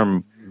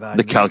perform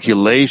the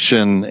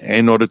calculation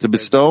in order to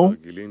bestow.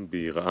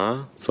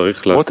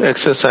 What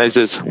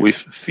exercises with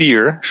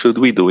fear should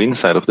we do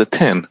inside of the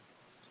 10?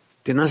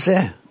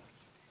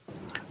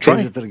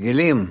 Try.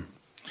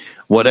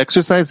 What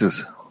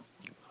exercises?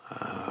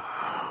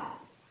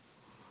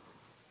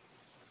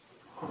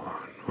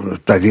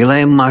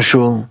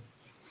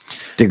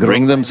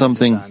 Bring them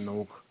something.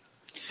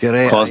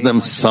 Cause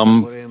them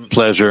some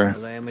pleasure.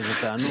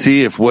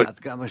 See if what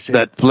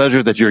that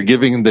pleasure that you're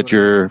giving, that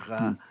you're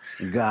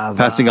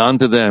passing on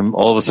to them,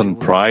 all of a sudden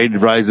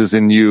pride rises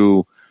in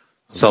you,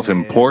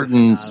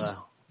 self-importance,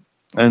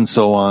 and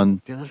so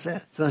on.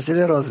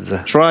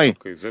 Try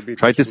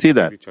to see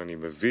that.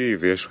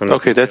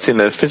 Okay, that's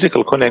in a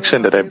physical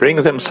connection that I bring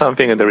them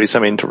something and there is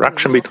some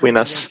interaction between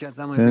us.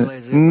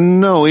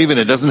 No, even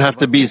it doesn't have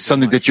to be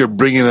something that you're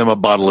bringing them a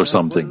bottle or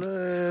something.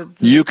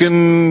 You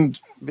can,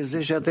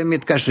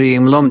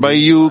 by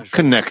you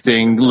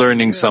connecting,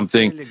 learning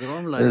something,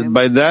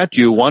 by that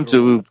you want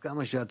to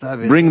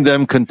bring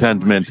them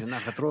contentment.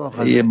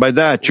 By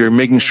that you're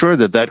making sure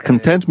that that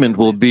contentment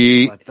will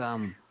be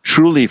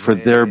truly for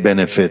their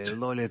benefit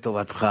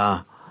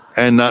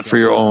and not for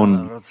your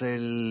own,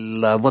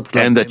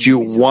 and that you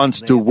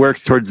want to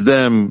work towards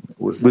them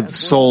with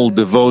soul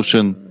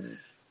devotion.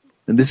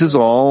 And this is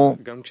all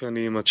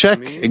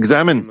check,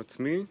 examine.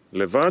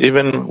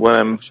 Even when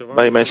I'm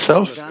by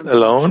myself,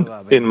 alone,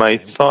 in my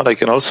thought, I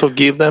can also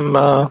give them...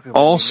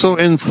 Also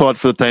in thought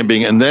for the time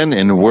being, and then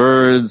in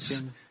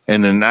words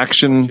and in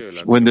action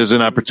when there's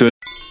an opportunity.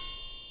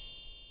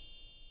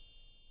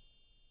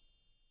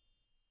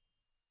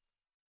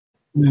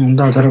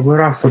 Да, дорогой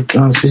Раф, вот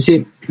в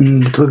связи,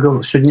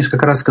 вы сегодня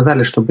несколько раз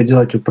сказали, чтобы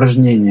делать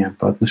упражнения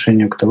по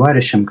отношению к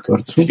товарищам, к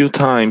Творцу. A few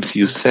times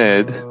you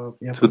said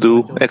to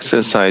do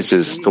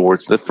exercises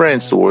towards the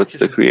friends, towards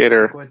the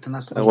Creator.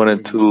 I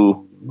wanted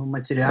to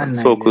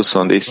focus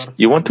on this.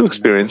 You want to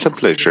experience a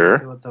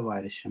pleasure,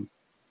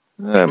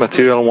 a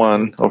material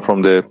one, or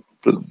from the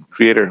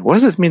Creator. What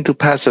does it mean to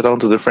pass it on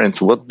to the friends?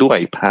 What do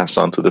I pass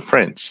on to the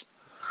friends?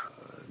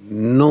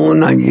 Well,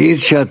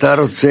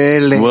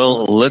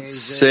 let's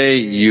say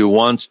you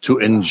want to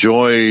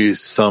enjoy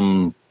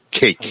some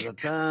cake.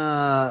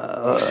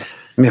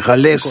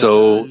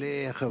 So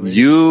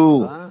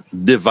you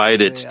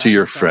divide it to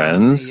your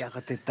friends,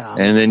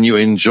 and then you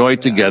enjoy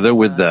together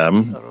with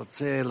them,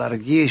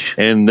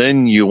 and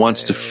then you want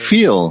to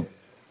feel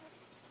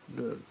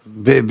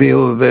in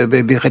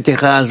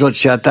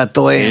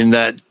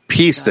that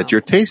piece that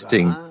you're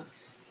tasting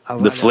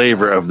the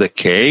flavor of the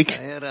cake,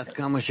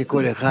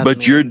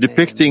 but you're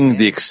depicting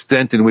the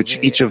extent in which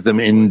each of them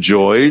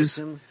enjoys,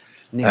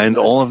 and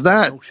all of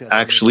that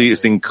actually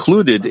is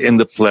included in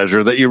the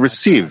pleasure that you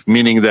receive,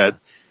 meaning that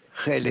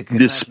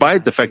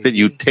despite the fact that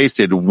you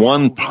tasted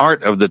one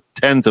part of the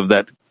 10th of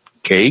that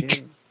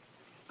cake,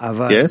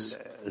 yes,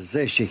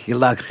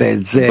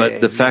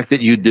 but the fact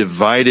that you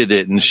divided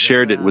it and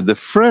shared it with the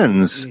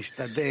friends,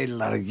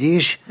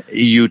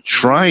 you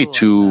try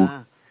to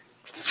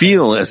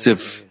feel as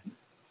if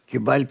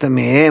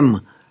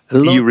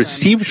you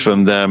received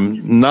from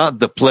them not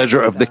the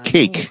pleasure of the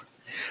cake,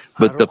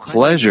 but the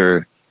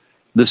pleasure,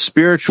 the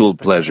spiritual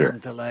pleasure,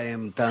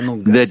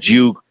 that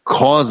you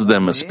cause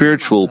them a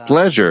spiritual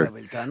pleasure,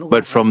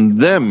 but from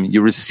them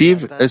you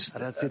receive,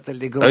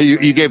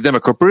 you gave them a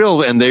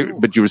corporeal,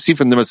 but you receive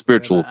from them a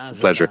spiritual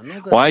pleasure.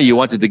 Why? You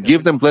wanted to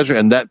give them pleasure,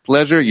 and that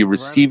pleasure you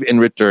receive in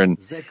return.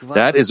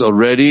 That is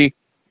already,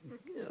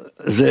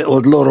 it's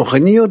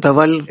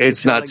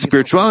not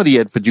spirituality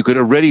yet, but you could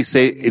already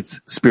say it's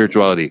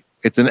spirituality.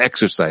 It's an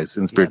exercise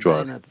in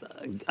spirituality.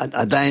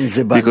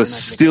 Because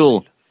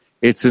still,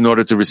 it's in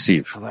order to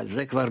receive.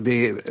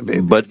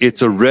 But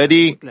it's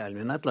already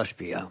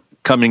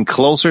coming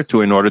closer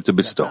to in order to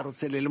bestow.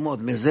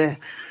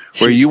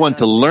 Where you want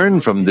to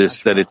learn from this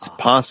that it's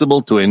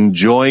possible to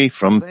enjoy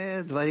from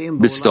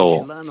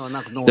bestowal.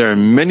 There are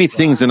many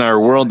things in our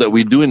world that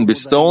we do in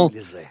bestowal,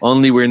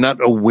 only we're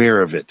not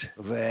aware of it.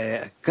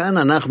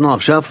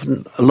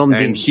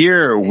 And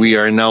here we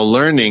are now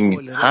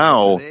learning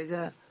how,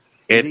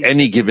 at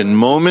any given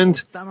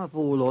moment,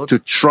 to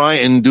try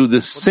and do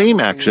the same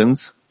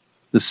actions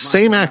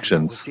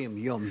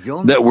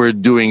that we're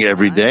doing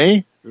every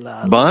day,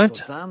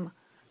 but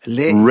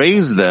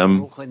raise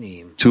them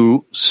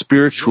to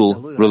spiritual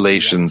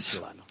relations.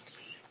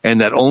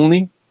 And that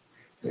only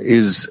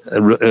is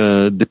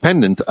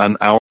dependent on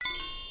our...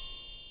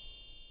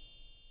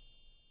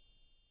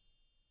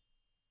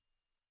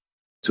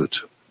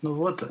 Ну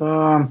вот,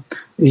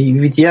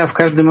 ведь я в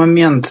каждый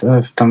момент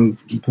там,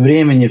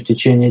 времени в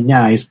течение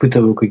дня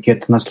испытываю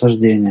какие-то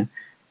наслаждения.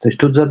 То есть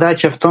тут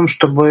задача в том,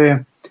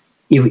 чтобы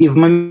и в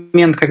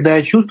момент, когда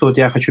я чувствую, вот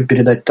я хочу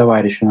передать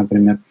товарищу,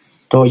 например,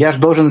 то я же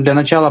должен для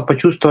начала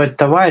почувствовать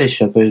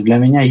товарища, то есть для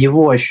меня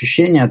его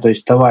ощущение, то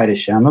есть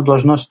товарища, оно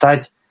должно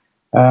стать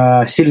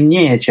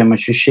сильнее, чем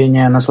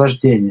ощущение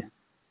наслаждения.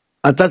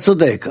 You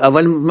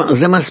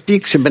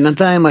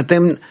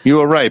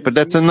are right, but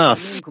that's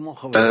enough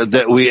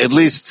that we, at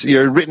least,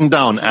 you're written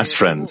down as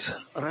friends.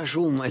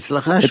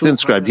 It's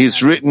inscribed.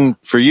 He's written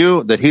for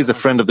you that he's a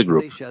friend of the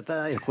group.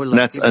 And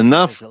that's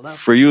enough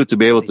for you to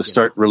be able to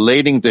start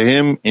relating to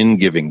him in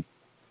giving.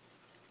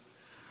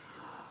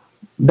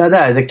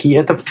 Да,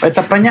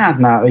 это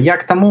понятно. Я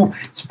к тому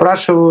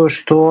спрашиваю,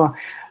 что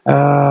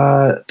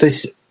то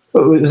есть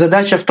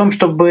задача в том,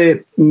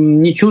 чтобы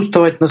не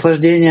чувствовать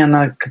наслаждение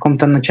на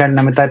каком-то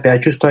начальном этапе, а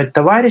чувствовать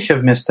товарища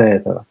вместо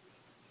этого.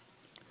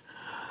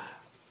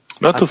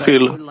 Not to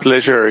feel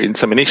pleasure in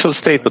some initial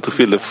state, but to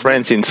feel the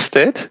friends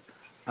instead.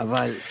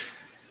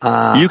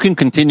 You can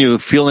continue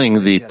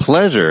feeling the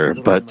pleasure,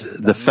 but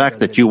the fact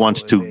that you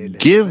want to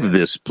give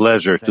this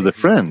pleasure to the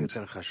friend,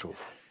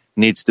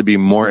 needs to be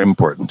more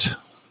important.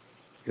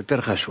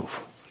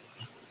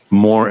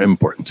 More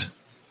important.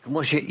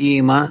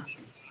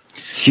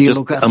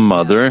 Just a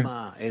mother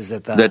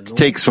that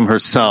takes from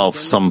herself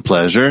some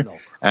pleasure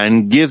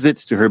and gives it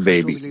to her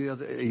baby.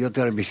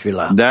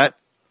 That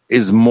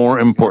is more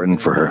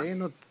important for her.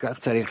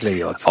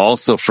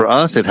 Also for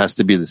us, it has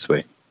to be this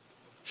way.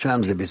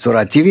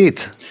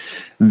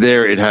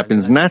 There it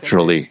happens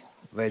naturally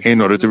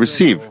in order to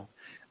receive.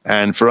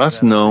 And for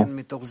us, no.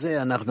 And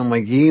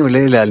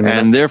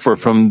therefore,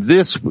 from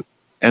this,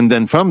 and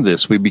then from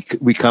this,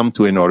 we come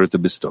to in order to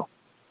bestow.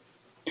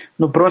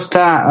 Ну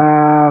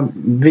просто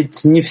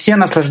ведь не все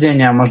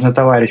наслаждения можно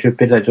товарищу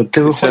передать. Вот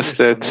ты выходишь,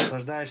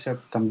 наслаждаешься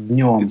там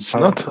днем. It's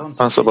not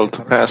possible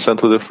to pass on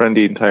to the friend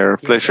the entire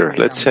pleasure.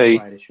 Let's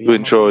say you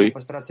enjoy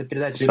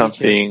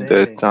something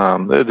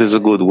that is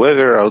a good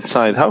weather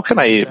outside. How can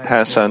I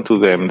pass on to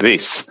them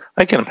this?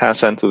 I can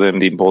pass on to them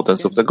the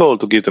importance of the goal,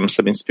 to give them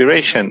some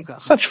inspiration.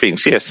 Such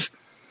things, yes.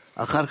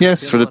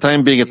 Yes, for the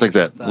time being, it's like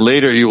that.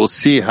 Later, you will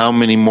see how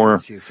many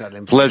more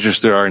pleasures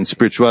there are in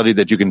spirituality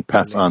that you can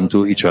pass on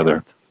to each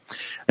other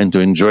and to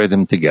enjoy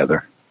them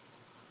together.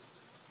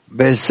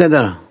 In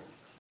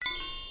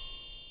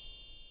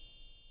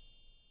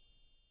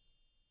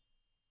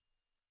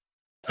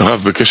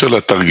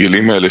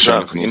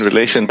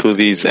relation to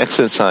these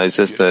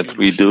exercises that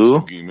we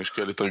do,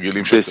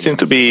 there seem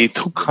to be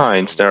two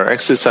kinds. There are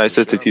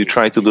exercises that you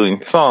try to do in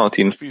thought,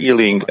 in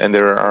feeling, and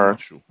there are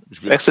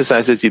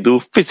exercises you do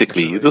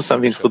physically. You do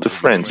something for the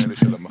friends.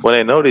 What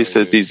I noticed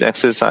is these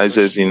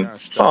exercises in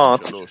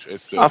thought,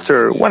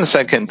 after 1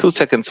 second, 2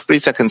 seconds, 3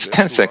 seconds,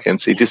 10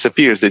 seconds, it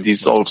disappears, it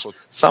dissolves.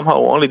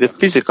 Somehow only the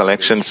physical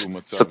actions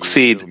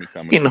succeed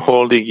in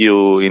holding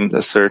you in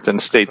a certain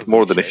state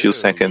more than a few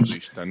seconds.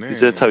 Is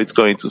that how it's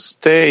going to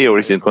stay, or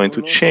is it going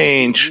to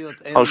change?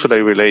 How should I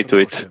relate to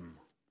it?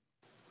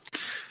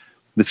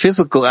 The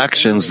physical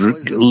actions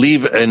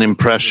leave an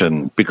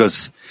impression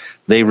because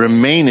they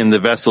remain in the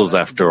vessels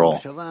after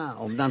all.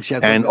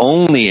 And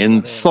only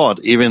in thought,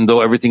 even though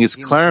everything is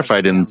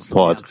clarified in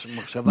thought,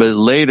 but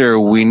later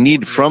we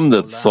need from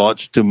the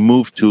thought to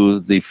move to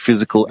the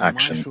physical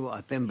action,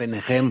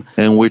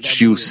 in which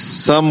you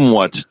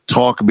somewhat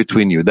talk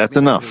between you. That's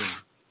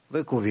enough.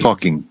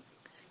 Talking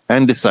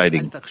and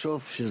deciding.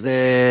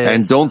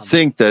 And don't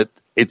think that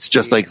it's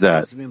just like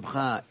that.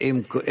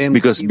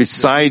 Because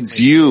besides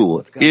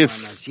you,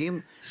 if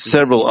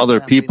several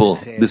other people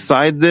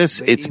decide this,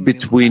 it's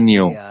between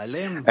you.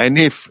 And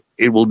if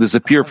it will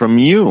disappear from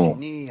you,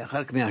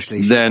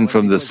 then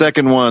from the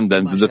second one,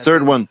 then from the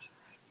third one,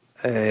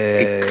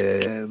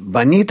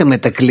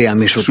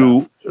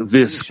 through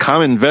this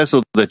common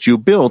vessel that you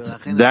built,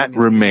 that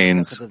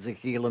remains.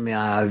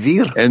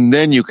 And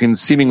then you can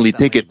seemingly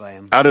take it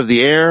out of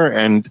the air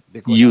and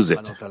use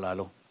it.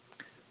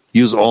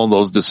 Use all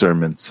those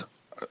discernments.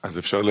 I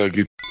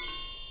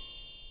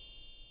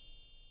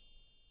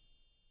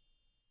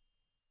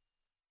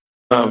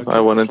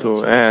wanted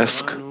to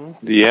ask,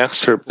 the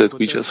excerpt that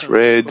we just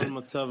read,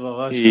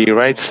 he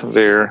writes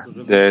there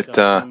that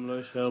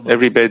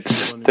every bad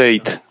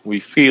state we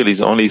feel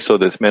is only so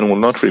that man will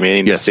not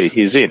remain in the state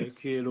he's in.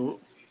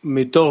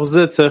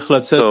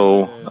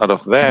 So, out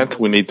of that,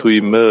 we need to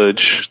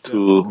emerge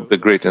to the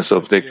greatness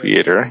of the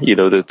Creator in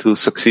order to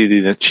succeed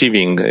in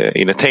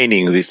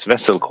attaining this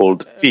vessel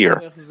called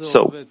fear.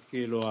 So,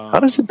 how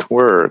does it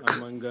work,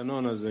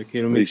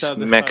 this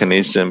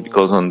mechanism?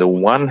 Because on the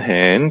one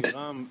hand,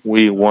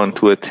 we want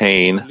to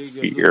attain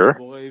fear,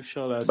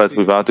 but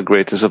without the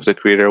greatness of the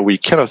Creator, we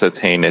cannot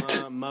attain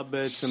it.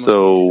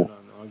 So,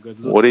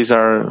 what is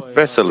our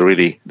vessel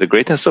really? The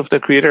greatness of the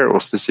Creator, or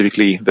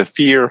specifically the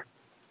fear?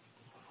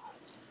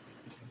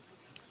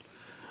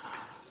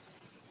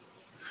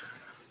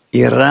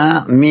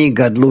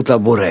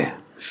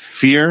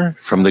 Fear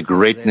from the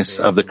greatness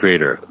of the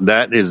Creator.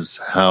 That is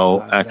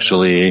how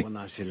actually,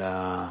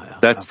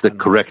 that's the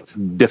correct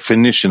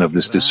definition of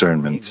this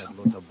discernment.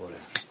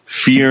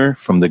 Fear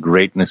from the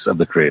greatness of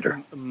the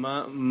Creator.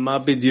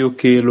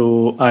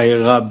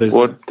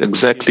 What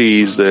exactly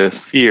is the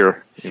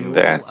fear in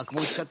that?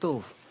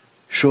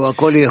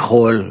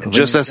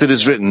 Just as it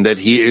is written that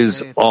He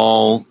is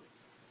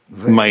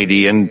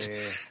almighty and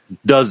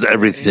does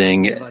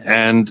everything,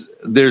 and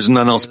there's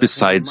none else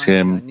besides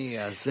Him,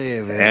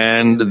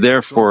 and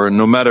therefore,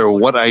 no matter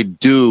what I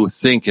do,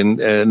 think, and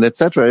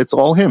etc., it's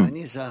all Him.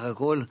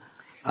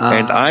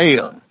 And I,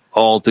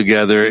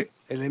 altogether,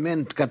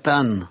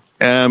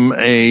 am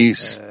a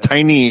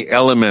tiny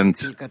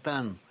element, a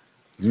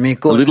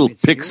little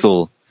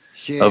pixel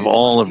of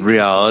all of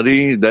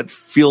reality that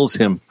feels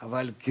Him.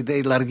 But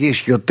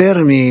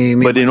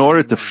in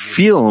order to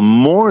feel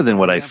more than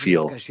what I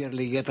feel,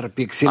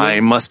 I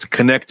must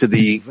connect to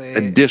the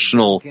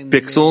additional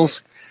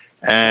pixels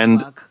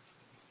and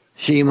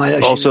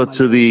also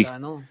to the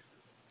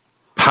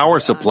power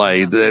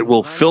supply that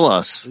will fill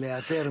us.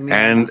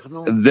 And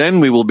then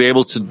we will be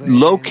able to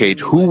locate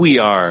who we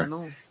are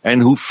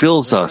and who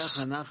fills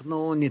us.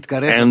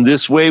 And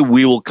this way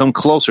we will come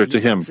closer to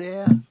Him.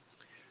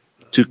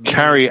 to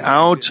carry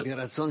out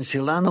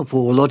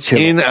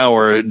in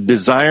our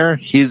desire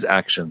His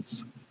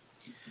actions.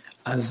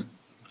 So,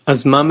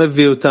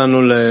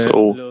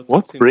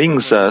 what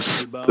brings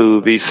us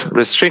to this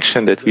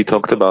restriction that we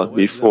talked about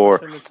before?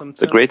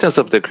 The greatness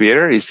of the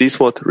Creator, is this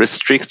what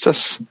restricts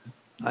us?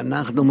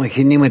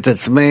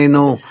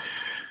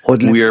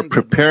 We are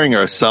preparing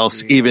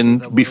ourselves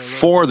even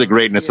before the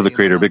greatness of the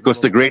Creator,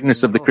 because the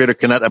greatness of the Creator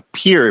cannot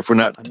appear if we're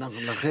not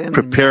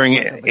preparing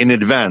in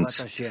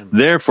advance.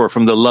 Therefore,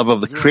 from the love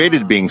of the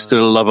created beings to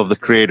the love of the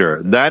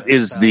Creator, that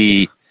is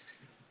the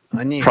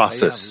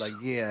process.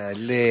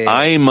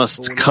 I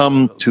must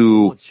come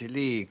to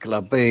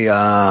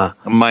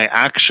my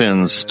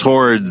actions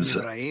towards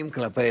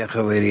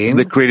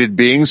the created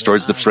beings,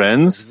 towards the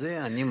friends,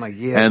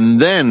 and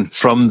then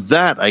from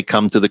that I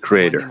come to the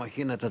Creator.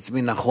 If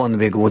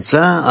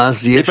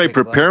I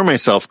prepare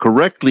myself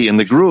correctly in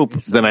the group,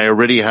 then I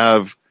already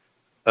have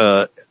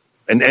an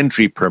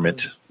entry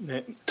permit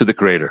to the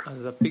Creator.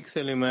 So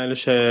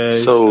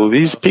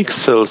these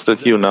pixels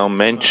that you now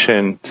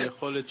mentioned,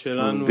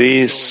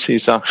 this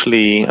is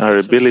actually our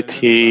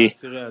ability,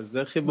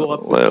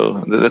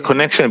 well, the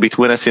connection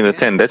between us in the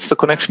 10, that's the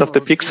connection of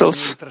the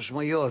pixels?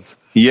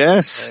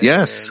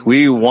 Yes.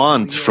 We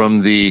want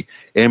from the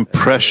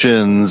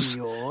impressions,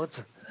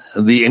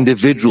 the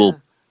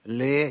individual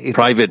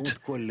private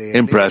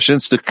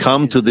impressions, to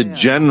come to the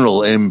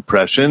general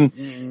impression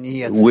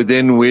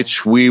within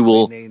which we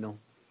will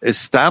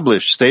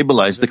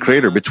stabilize the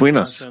Creator between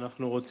us.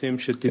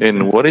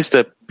 And what is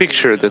the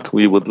picture that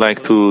we would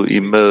like to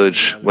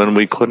emerge when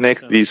we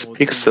connect these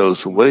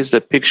pixels? What is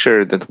the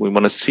picture that we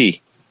want to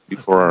see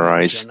before our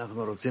eyes?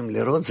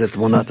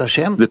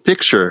 The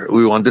picture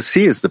we want to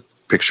see is the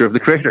picture of the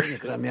Creator.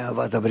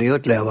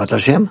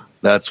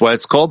 That's why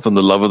it's called from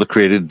the love of the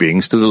created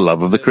beings to the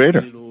love of the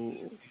Creator.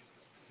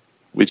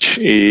 Which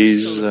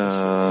is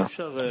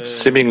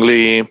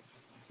seemingly,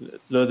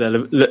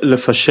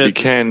 we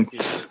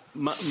can't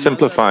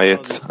simplify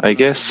it, I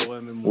guess.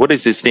 What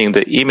is this thing,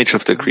 the image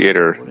of the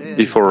Creator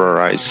before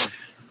our eyes?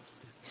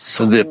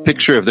 So the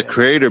picture of the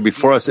Creator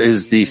before us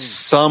is the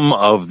sum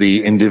of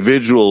the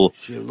individual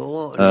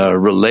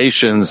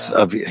relations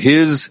of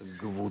His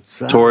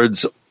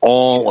towards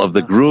all of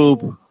the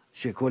group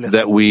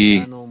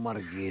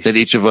that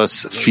each of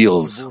us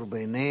feels.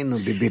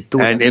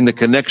 And in the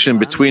connection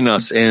between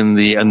us, in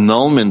the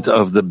annulment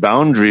of the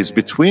boundaries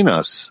between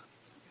us,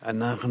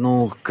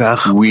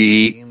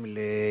 we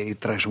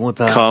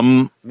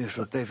come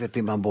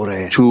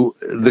to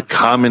the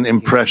common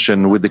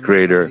impression with the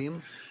Creator.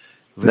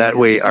 That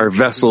way our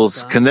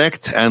vessels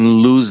connect and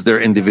lose their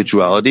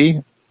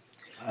individuality,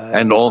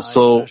 and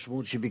also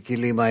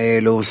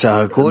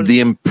the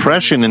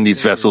impression in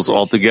these vessels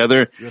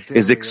altogether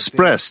is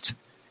expressed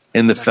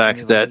in the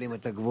fact that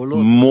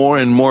more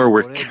and more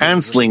we're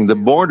canceling the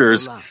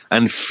borders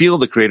and feel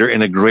the Creator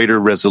in a greater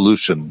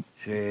resolution.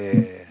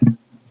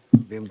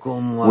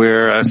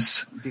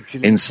 Whereas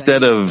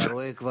instead of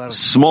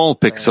small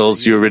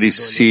pixels, you already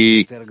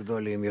see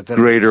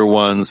greater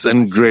ones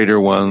and greater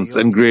ones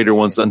and greater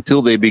ones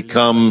until they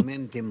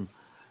become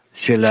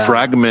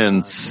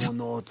fragments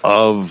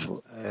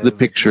of the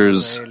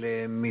pictures,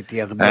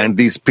 and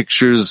these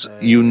pictures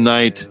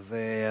unite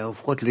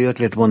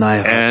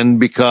and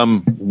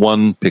become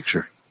one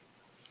picture.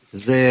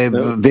 This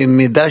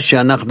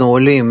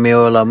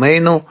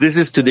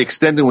is to the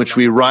extent in which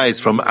we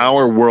rise from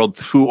our world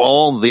through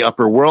all the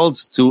upper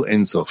worlds to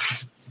Ein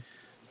Sof.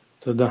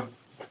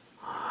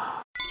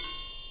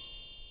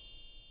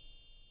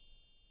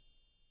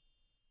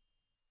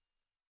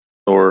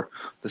 Or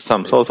the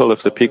sum total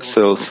of the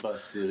pixels.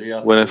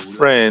 When a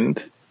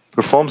friend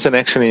performs an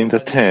action in the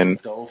 10,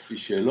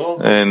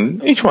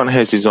 and each one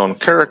has his own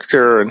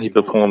character, and he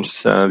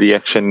performs the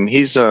action in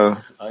his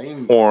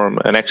form,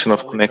 an action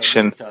of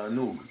connection.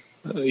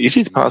 Is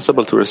it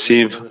possible to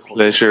receive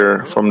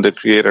pleasure from the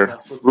Creator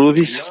through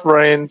this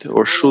friend,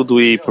 or should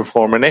we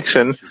perform an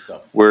action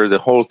where the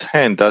whole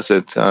 10 does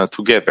it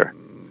together?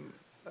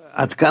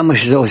 To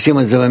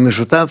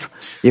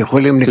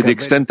the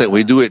extent that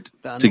we do it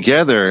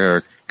together,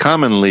 or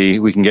commonly,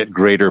 we can get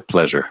greater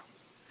pleasure.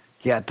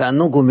 Because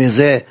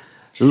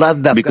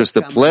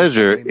the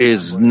pleasure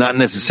is not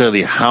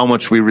necessarily how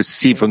much we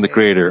receive from the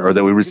Creator or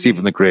that we receive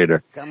from the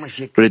Creator,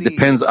 but it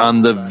depends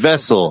on the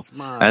vessel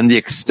and the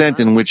extent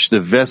in which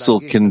the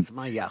vessel can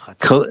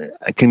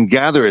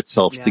gather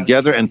itself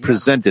together and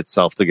present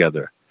itself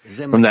together.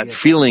 From that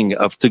feeling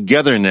of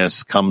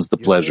togetherness comes the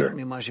pleasure,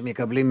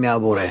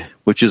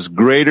 which is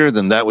greater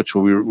than that which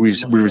we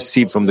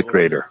receive from the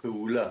Creator.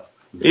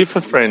 If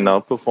a friend now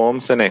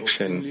performs an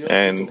action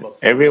and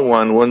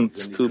everyone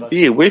wants to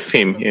be with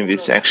him in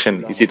this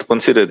action, is it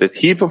considered that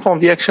he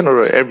performed the action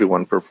or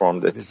everyone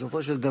performed it?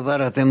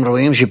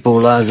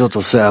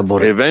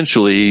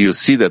 Eventually, you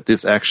see that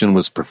this action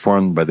was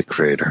performed by the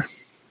Creator.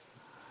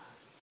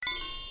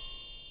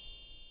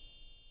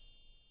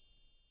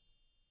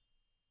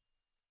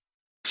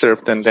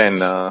 Served and then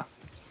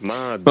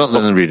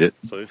read it.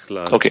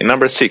 Okay,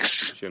 number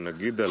 6.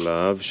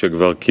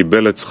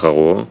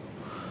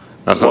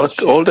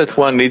 what all that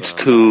one needs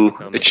to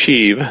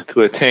achieve,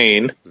 to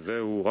attain,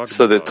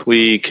 so that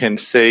we can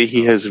say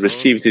he has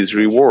received his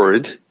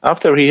reward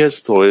after he has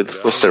toiled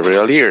for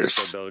several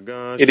years.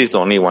 It is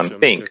only one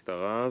thing,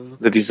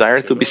 the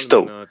desire to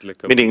bestow,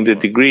 meaning the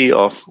degree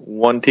of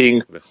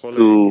wanting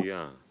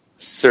to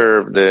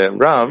serve the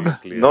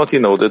Rav, not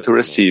in order to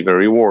receive a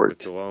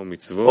reward.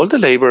 All the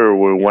labor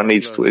where one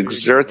needs to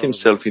exert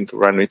himself in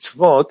Torah and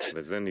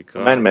mitzvot,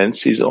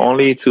 commandments, is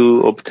only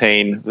to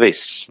obtain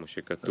this.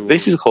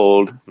 This is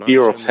called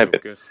fear of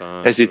heaven.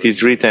 As it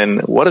is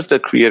written, what does the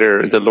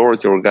Creator, the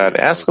Lord your God,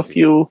 ask of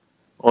you?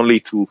 Only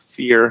to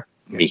fear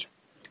me.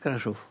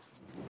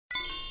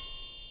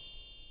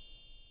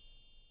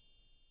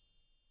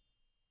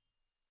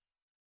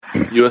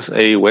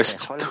 USA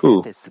West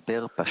 2.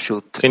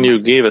 Can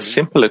you give a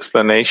simple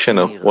explanation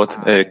of what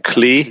a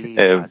kli,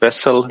 a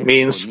vessel,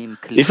 means?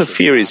 If a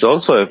fear is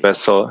also a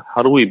vessel,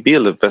 how do we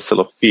build a vessel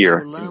of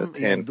fear in the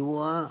 10?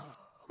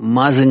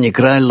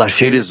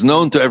 It is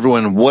known to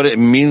everyone what it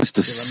means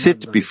to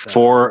sit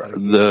before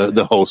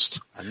the host,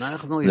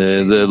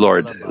 the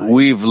Lord.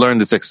 We've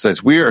learned this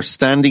exercise. We are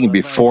standing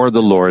before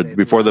the Lord,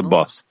 before the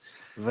boss.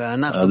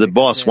 The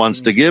boss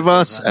wants to give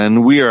us,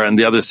 and we are on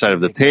the other side of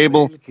the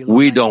table.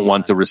 We don't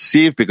want to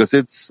receive because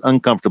it's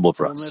uncomfortable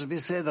for us. He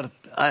says,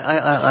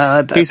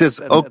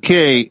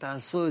 okay,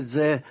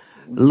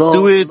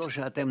 do it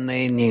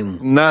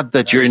not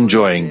that you're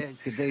enjoying.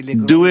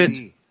 Do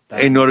it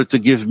in order to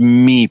give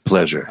me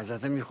pleasure.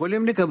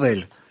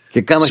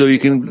 So you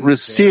can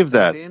receive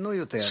that.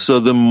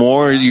 So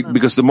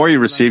because the more you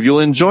receive, you'll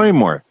enjoy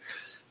more.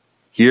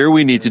 Here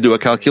we need to do a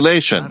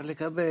calculation.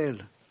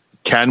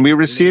 Can we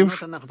receive?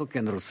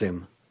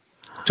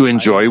 To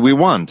enjoy, we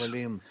want.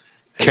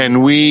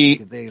 Can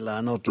we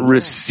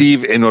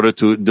receive in order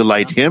to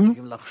delight Him?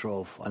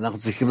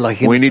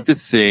 We need to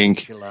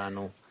think.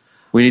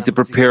 We need to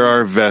prepare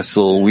our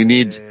vessel. We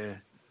need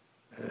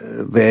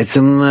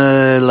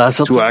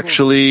to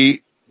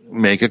actually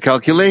make a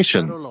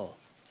calculation.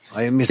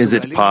 Is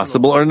it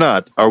possible or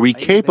not? Are we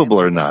capable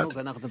or not?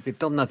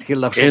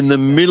 In the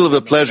middle of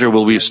the pleasure,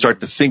 will we start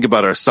to think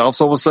about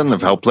ourselves all of a sudden,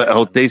 of how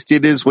tasty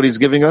it is, what He's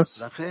giving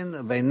us?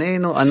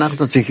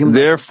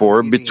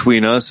 Therefore,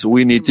 between us,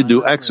 we need to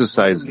do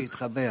exercises.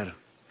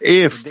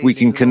 If we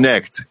can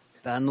connect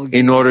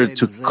in order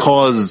to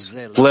cause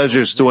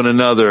pleasures to one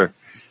another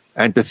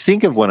and to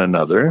think of one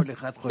another,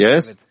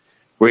 yes,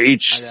 where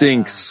each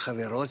thinks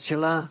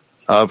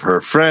of her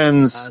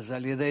friends,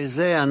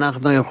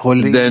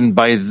 then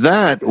by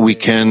that we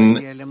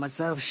can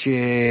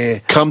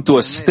come to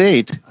a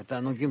state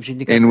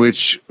in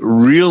which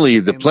really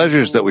the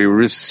pleasures that we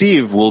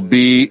receive will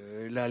be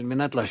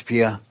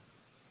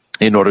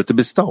in order to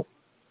bestow.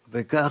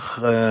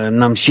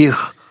 And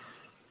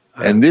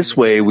this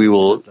way we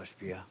will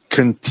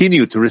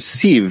continue to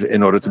receive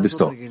in order to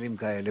bestow.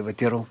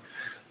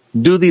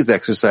 Do these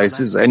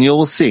exercises and you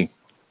will see.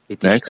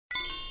 Next.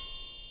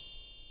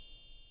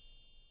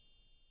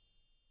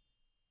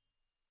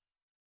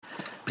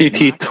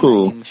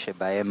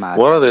 PT2.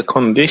 What are the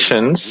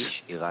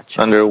conditions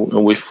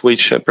with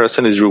which a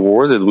person is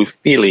rewarded with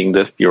feeling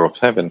the fear of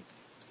heaven?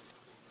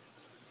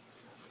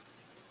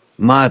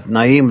 What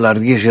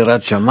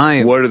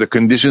are the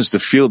conditions to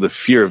feel the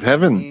fear of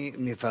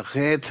heaven?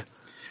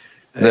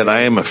 That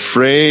I am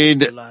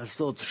afraid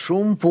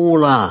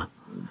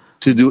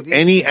to do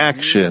any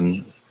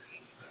action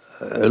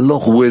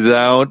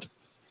without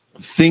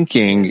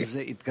thinking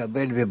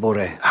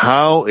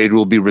how it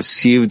will be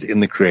received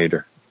in the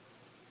Creator.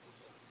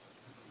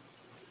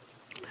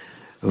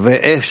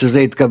 And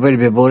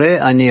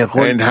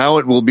how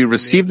it will be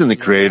received in the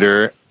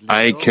Creator,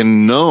 I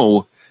can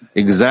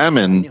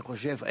examine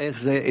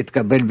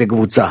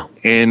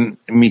in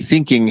me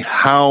thinking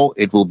how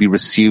it will be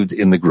received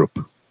in the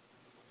group.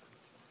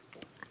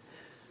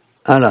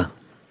 Next.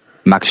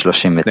 Mach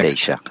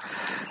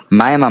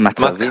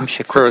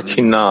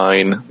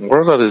 39.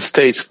 What are the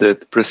states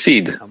that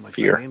precede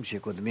fear?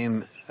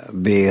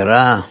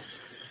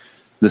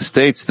 The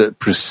states that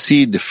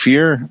precede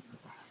fear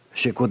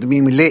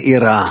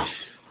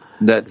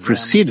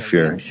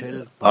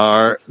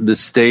are the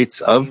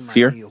states of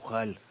fear,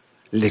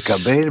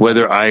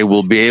 whether I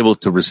will be able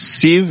to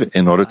receive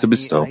in order to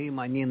bestow,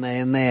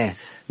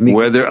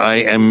 whether I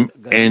am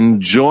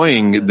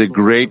enjoying the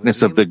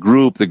greatness of the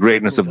group, the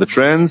greatness of the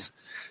friends,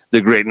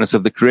 the greatness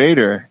of the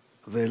Creator,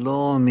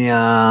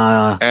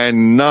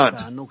 and not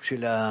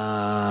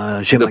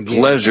the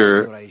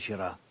pleasure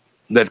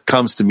that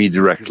comes to me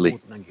directly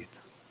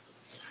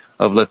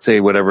of, let's say,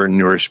 whatever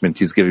nourishment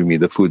He's giving me,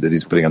 the food that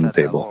He's putting on the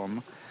table.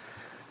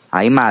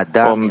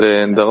 From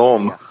the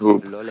Darom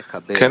group,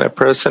 can a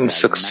person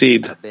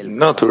succeed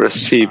not to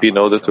receive in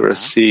order to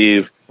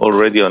receive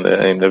already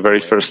in the very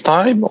first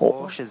time,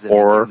 or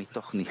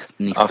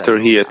after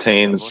he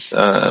attains,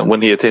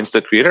 when he attains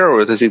the Creator,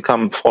 or does it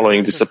come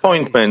following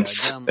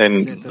disappointments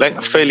and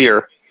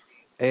failure?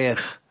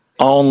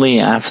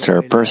 Only after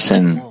a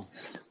person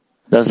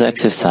does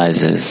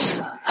exercises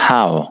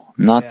how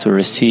not to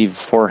receive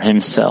for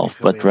himself,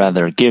 but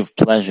rather give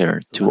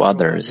pleasure to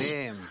others.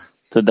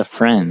 to the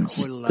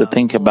friends, to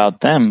think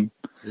about them,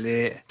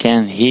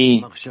 can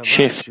he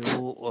shift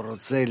to a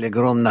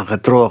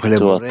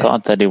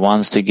thought that he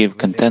wants to give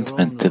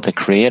contentment to the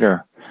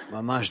Creator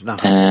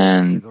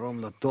and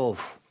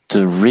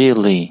to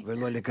really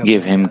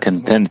give him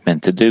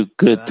contentment, to do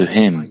good to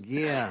him,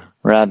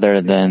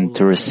 rather than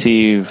to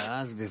receive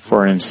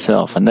for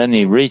himself? And then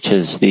he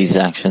reaches these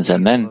actions,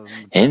 and then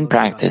in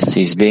practice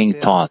he's being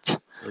taught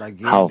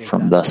how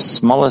from the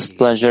smallest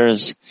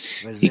pleasures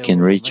he can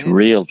reach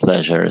real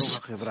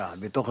pleasures.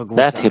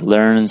 That he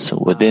learns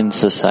within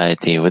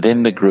society,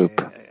 within the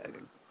group.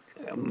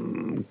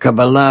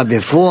 Kabbalah,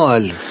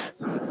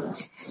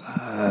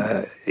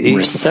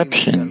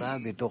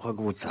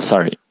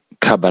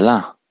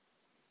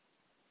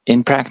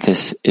 in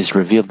practice, is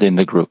revealed in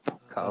the group.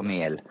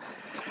 Carmiel,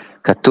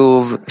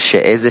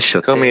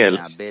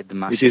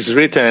 it is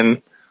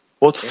written,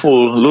 what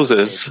fool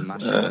loses?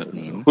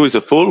 Who is a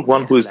fool?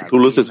 One who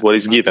loses what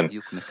is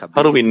given.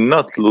 How do we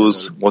not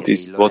lose what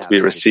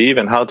we receive,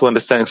 and how to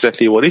understand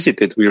exactly what is it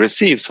that we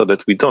receive so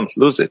that we don't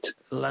lose it?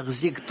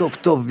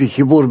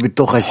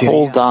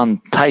 Hold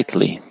on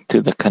tightly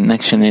to the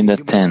connection in the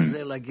 10,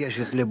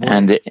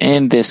 and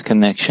in this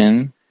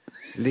connection,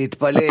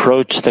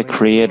 approach the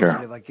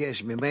Creator,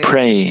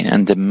 pray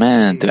and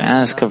demand, to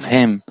ask of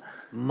Him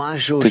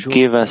to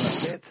give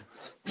us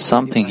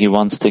something He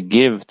wants to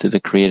give to the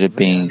created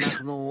beings,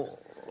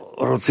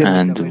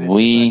 and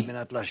we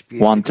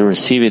want to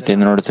receive it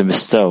in order to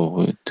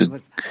bestow,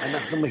 to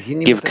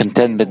give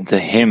contentment to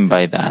Him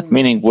by that.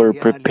 Meaning we're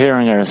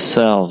preparing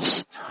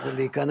ourselves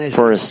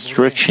for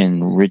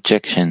restriction,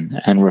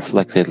 rejection, and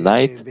reflected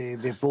light,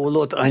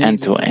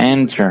 and to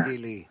enter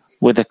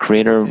with the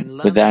Creator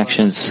with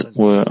actions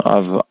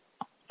of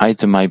I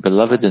to my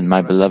beloved and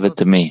my beloved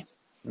to me.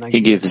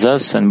 He gives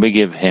us and we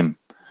give Him.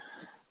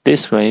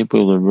 This way we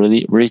will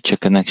really reach a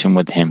connection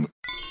with Him.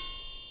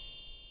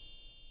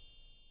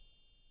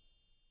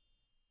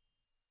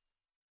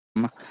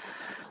 From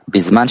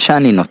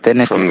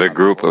the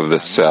group of the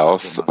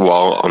South,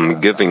 while I'm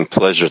giving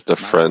pleasure to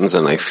friends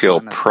and I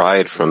feel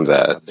pride from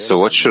that, so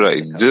what should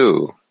I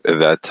do at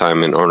that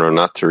time in order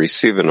not to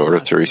receive, in order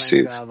to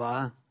receive?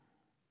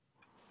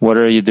 What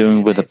are you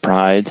doing with the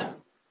pride?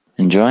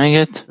 Enjoying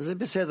it?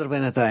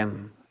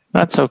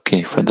 That's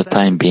okay for the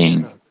time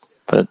being.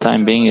 For the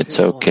time being, it's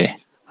okay.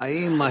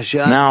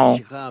 Now,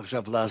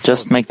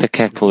 just make the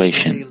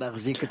calculation.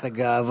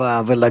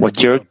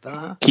 What you're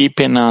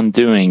keeping on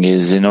doing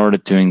is in order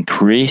to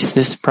increase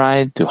this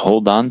pride, to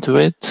hold on to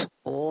it,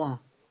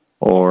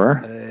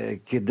 or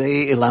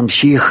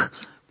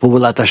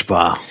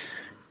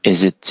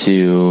is it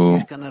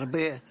to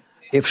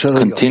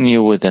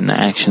continue with an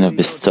action of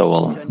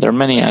bestowal? There are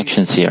many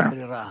actions here.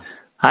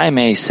 I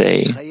may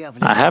say,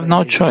 I have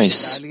no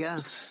choice.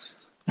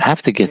 I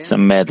have to get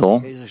some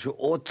medal,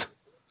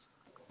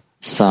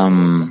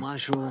 some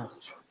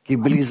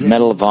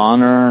medal of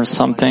honor or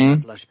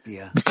something,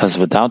 because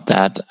without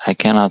that I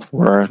cannot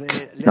work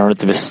in order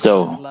to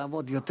bestow.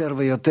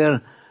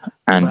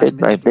 And bit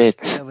by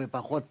bit,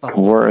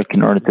 work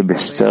in order to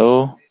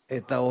bestow,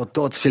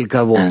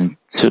 and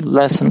to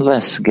less and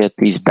less get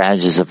these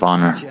badges of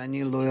honor,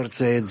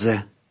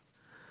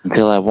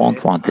 until I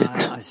won't want it.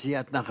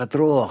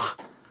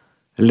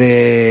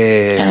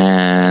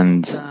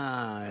 And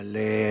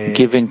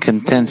giving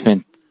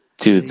contentment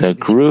to the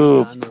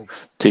group,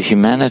 to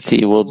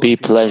humanity, will be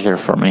pleasure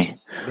for me,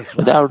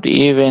 without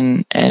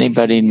even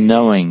anybody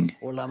knowing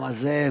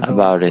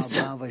about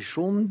it,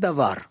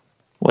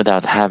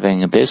 without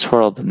having this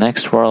world, the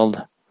next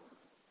world,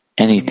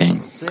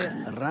 anything.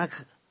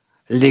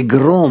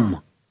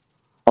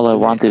 All I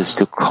want is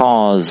to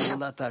cause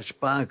an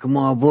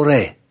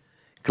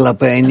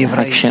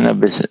action of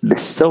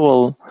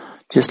bestowal,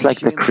 just like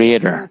the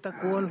Creator,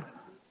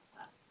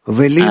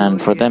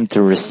 and for them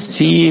to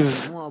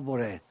receive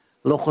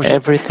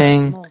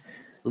everything,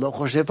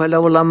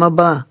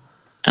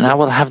 and I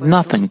will have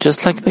nothing,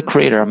 just like the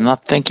Creator. I'm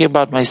not thinking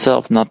about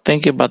myself, not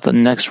thinking about the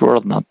next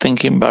world, not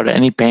thinking about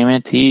any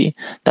payment.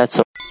 That's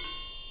a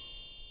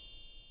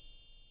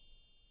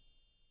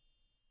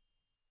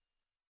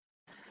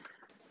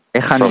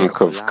From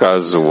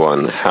Kavkaz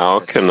 1, how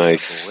can I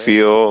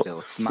feel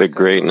the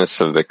greatness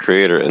of the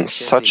Creator in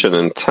such an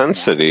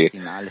intensity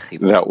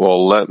that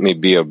will let me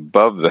be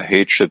above the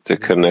hatred to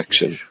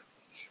connection?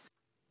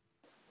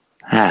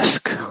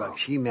 Ask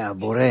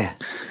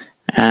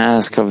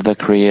of the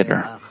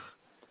Creator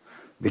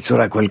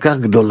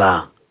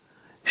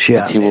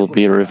that He will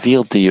be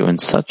revealed to you in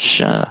such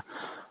a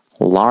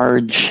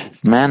large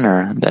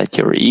manner that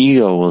your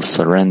ego will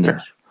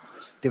surrender,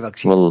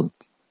 will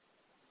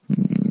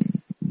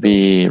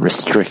be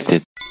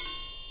restricted.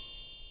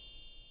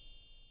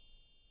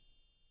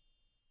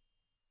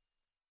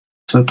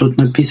 So тут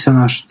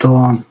написано,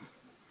 что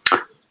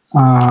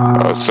I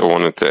also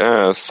wanted to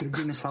ask,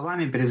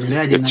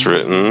 it's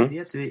written,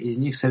 из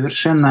них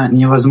совершенно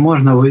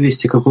невозможно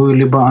вывести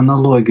какую-либо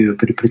аналогию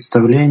при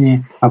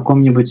представлении о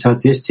каком-нибудь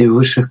соответствии в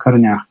высших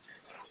корнях.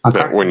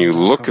 that when you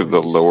look at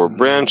the lower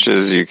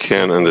branches, you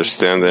can't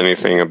understand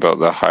anything about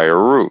the higher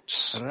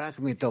roots.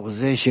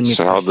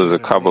 So how does a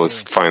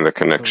Kabbalist find the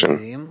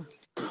connection?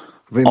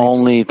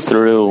 Only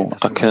through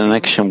a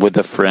connection with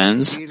the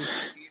friends,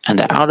 and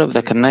out of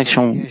the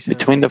connection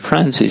between the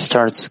friends, he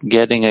starts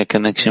getting a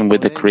connection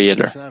with the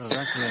Creator.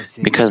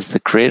 Because the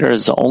Creator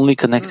is only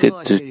connected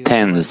to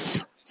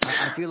tens.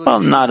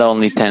 Well, not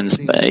only tens,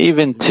 but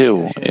even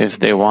two, if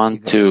they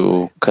want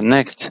to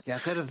connect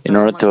in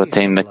order to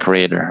attain the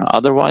Creator.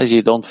 Otherwise,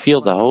 you don't feel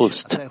the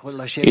host.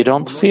 You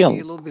don't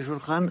feel.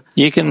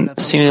 You can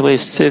seemingly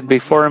sit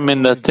before him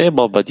in the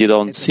table, but you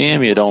don't see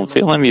him, you don't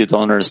feel him, you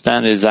don't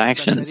understand his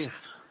actions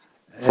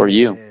for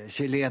you.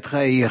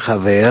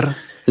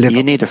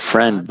 You need a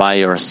friend by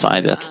your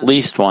side, at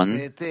least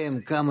one.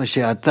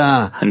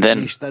 And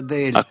then,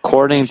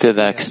 according to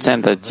the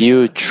extent that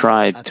you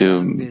try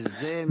to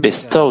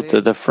bestow to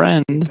the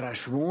friend,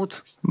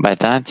 by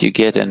that you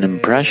get an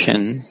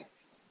impression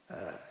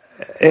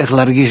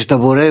how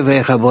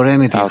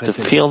to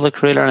feel the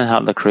Creator and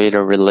how the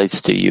Creator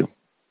relates to you.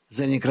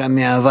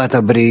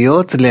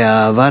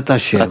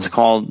 That's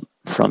called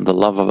from the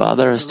love of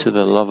others to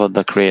the love of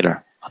the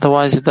Creator.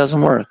 Otherwise, it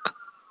doesn't work.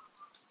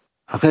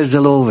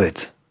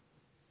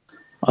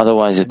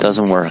 Otherwise, it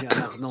doesn't work.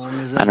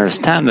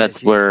 Understand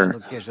that we're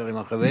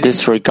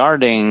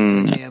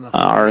disregarding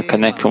our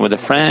connection with the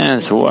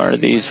friends. Who are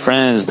these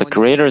friends? The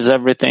Creator is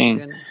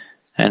everything.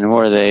 And who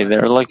are they?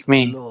 They're like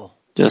me,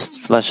 just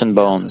flesh and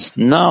bones.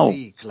 No.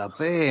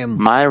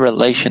 My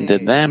relation to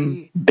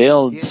them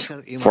builds,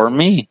 for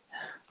me,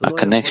 a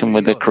connection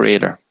with the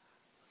Creator.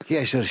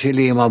 I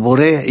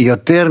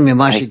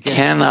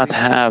cannot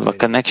have a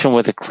connection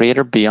with the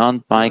Creator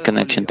beyond my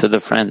connection to the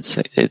friends.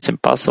 It's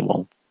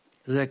impossible.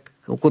 He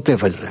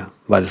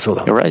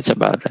writes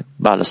about it.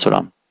 Baal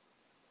HaSulam.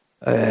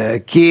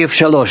 Kiev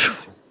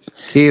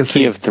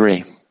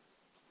 3.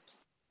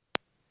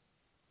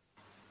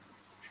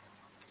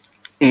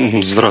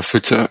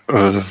 Здравствуйте.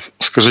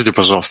 Скажите,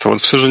 пожалуйста,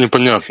 вот все же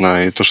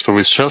непонятно, и то, что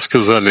вы сейчас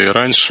сказали, и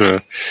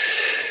раньше,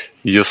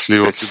 если...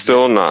 It's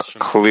still not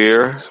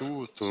clear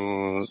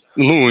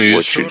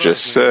what you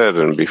just said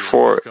and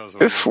before.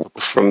 If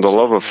from the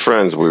love of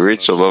friends we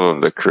reach the love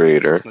of the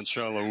Creator,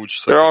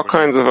 there are all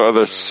kinds of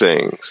other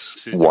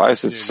sayings. Why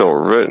is it so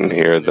written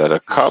here that a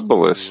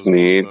Kabbalist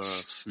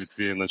needs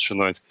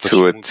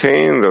to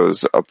attain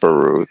those upper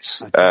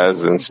roots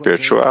as in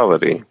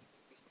spirituality?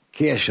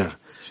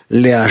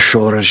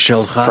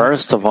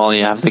 First of all,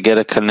 you have to get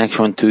a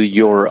connection to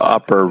your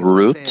upper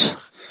root,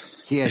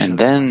 and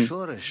then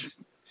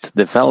to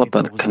develop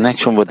a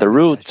connection with the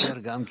root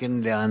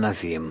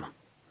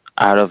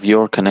out of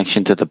your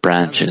connection to the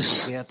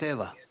branches.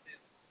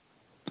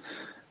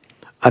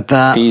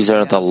 These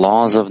are the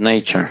laws of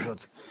nature.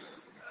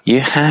 You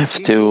have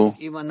to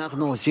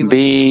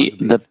be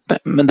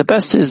the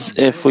best is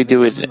if we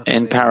do it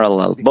in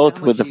parallel,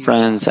 both with the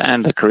friends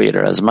and the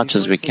Creator as much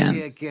as we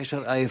can,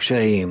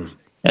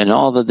 and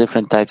all the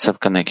different types of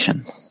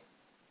connection.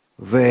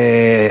 And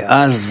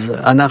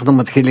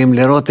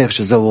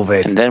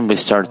then we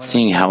start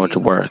seeing how it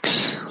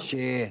works.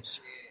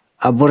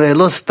 But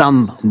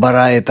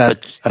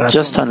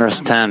just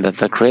understand that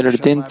the Creator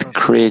didn't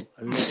create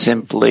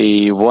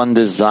simply one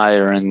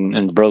desire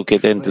and broke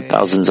it into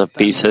thousands of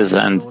pieces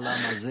and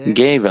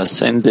gave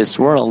us in this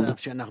world,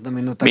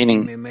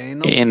 meaning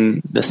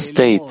in the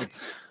state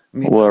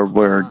where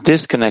we're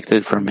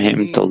disconnected from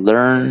Him, to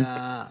learn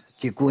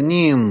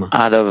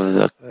out of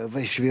the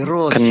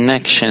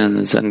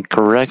connections and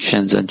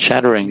corrections and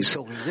shatterings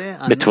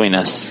between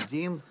us.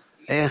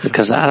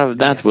 Because out of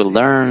that we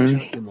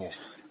learn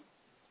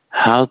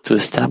how to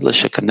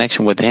establish a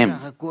connection with Him.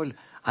 All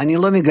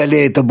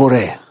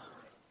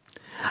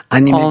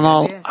in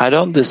all, I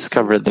don't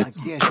discover the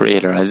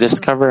Creator. I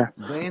discover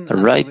the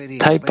right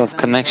type of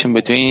connection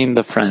between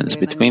the friends,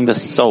 between the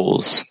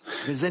souls,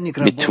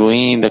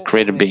 between the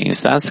created beings.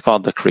 That's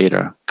called the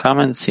Creator. Come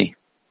and see.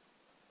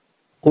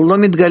 He's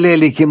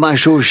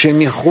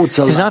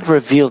not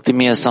revealed to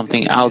me as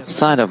something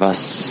outside of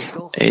us.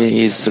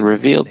 He's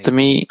revealed to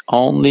me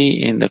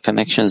only in the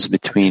connections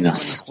between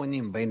us,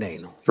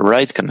 the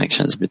right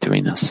connections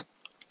between us.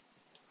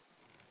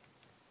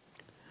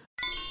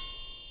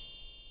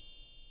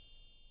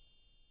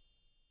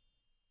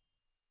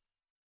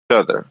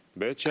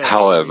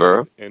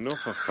 However,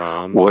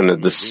 when a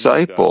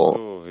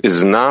disciple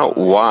is not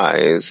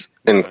wise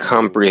and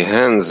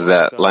comprehends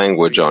that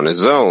language on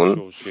his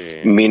own,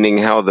 meaning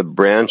how the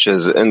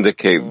branches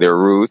indicate their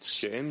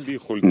roots,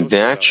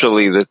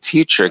 naturally the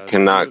teacher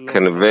cannot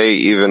convey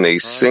even a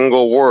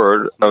single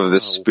word of the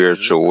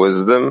spiritual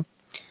wisdom,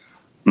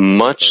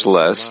 much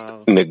less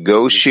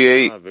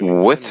negotiate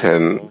with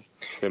him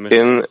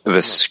in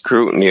the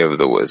scrutiny of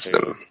the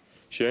wisdom.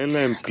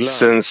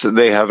 Since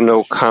they have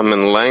no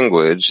common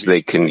language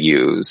they can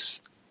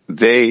use,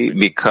 they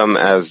become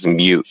as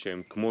mute.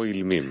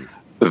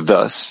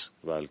 Thus,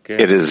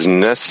 it is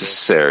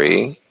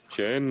necessary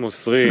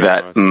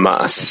that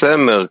Ma'aseh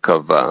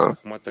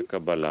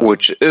Merkava,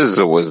 which is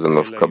the wisdom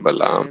of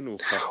Kabbalah,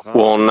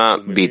 will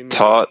not be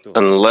taught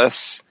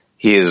unless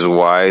He is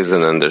wise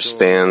and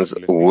understands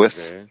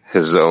with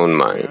his own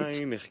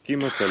mind.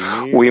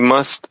 We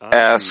must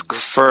ask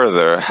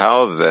further,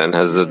 how then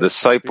has the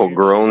disciple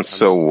grown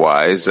so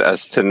wise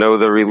as to know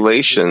the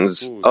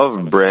relations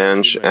of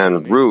branch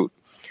and root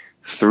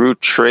through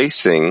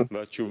tracing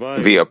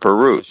the upper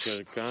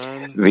roots?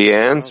 The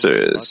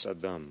answer is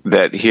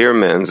that here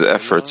man's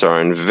efforts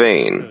are in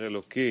vain.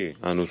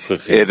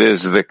 It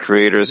is the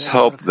Creator's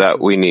help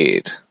that we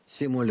need.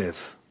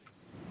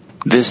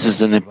 This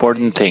is an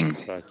important thing.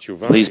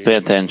 Please pay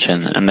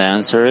attention. And the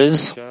answer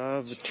is?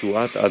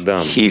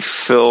 He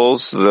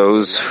fills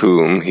those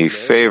whom he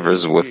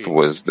favors with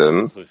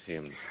wisdom,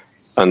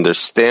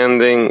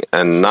 understanding,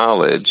 and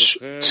knowledge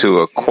to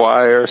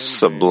acquire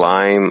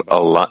sublime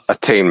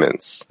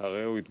attainments.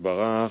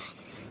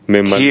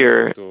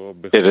 Here,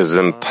 it is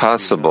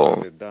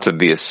impossible to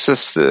be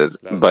assisted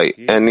by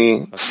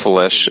any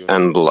flesh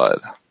and blood.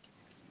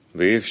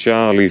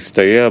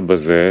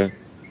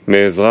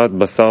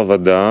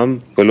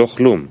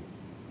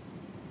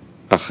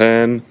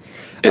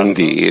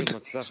 Indeed,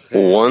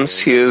 once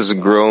he has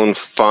grown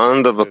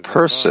fond of a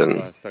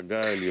person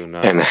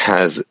and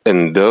has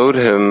endowed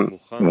him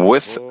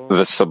with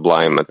the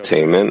sublime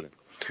attainment,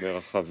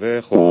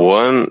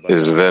 one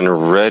is then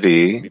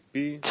ready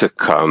to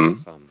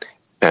come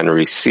and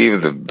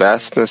receive the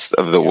vastness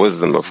of the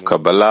wisdom of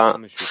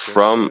Kabbalah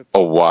from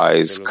a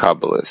wise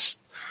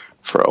Kabbalist,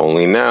 for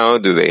only now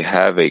do they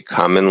have a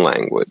common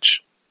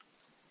language.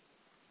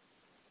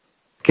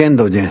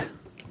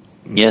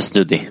 Yes,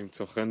 Dudi.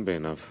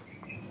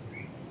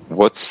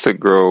 What's to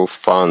grow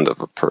fond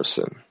of a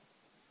person?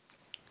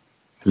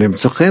 To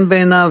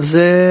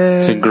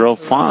grow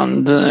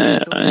fond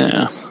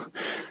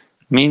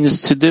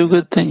means to do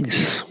good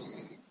things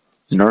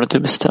in order to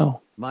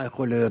bestow.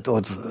 What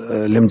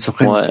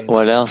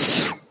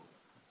else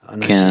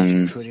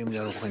can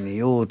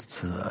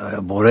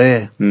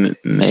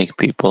make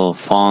people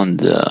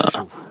fond?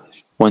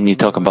 When you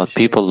talk about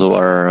people who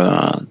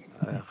are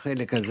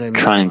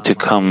trying to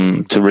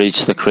come to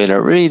reach the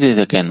Creator, read it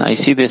again. I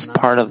see this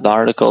part of the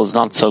article is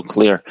not so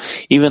clear,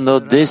 even though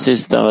this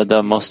is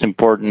the most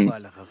important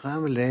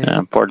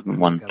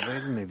one.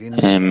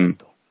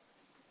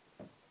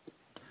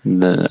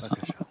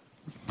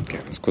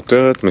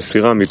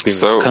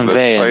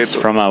 Conveyance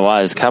from a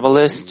wise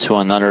Kabbalist to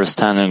an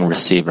understanding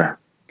receiver.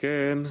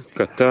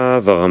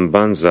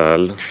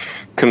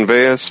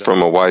 Conveyance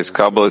from a wise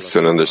Kabbalist to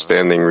an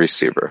understanding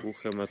receiver.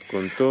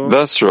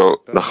 Thus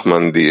wrote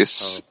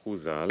Nachmanides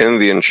in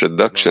the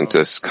introduction to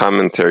his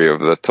commentary of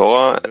the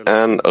Torah,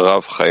 and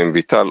Rav Chaim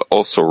Vital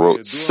also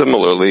wrote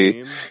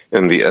similarly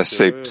in the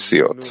essay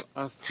Psiot.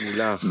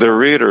 The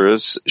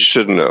readers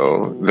should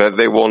know that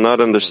they will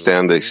not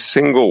understand a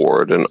single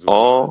word in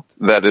all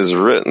that is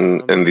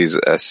written in these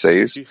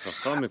essays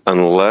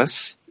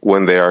unless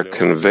when they are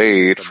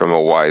conveyed from a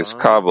wise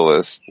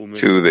Kabbalist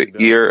to the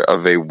ear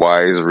of a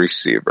wise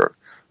receiver,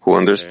 who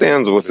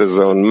understands with his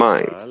own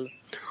mind.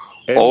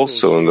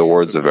 Also, in the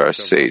words of our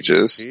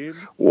sages,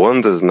 one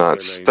does not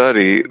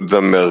study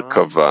the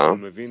Merkava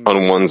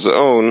on one's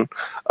own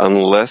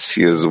unless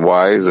he is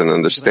wise and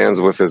understands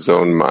with his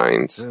own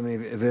mind.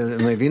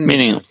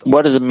 Meaning,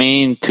 what does it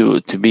mean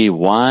to be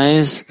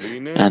wise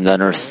and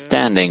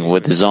understanding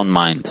with his own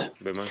mind?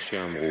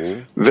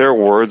 Their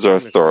words are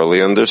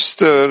thoroughly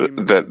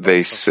understood that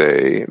they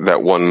say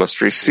that one must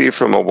receive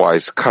from a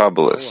wise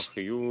Kabbalist.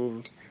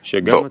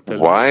 But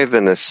why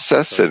the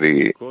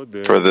necessity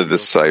for the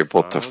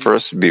disciple to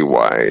first be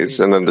wise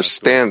and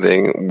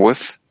understanding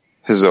with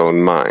his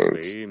own mind?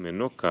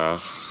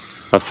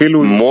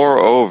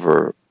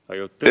 Moreover,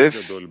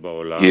 if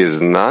he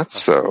is not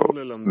so,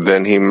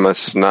 then he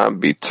must not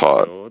be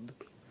taught,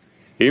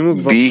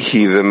 be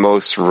he the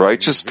most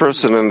righteous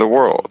person in the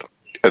world.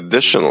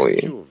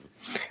 Additionally,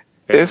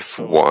 if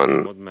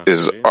one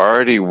is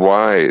already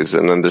wise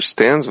and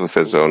understands with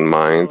his own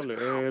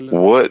mind,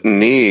 what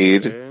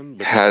need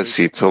has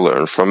he to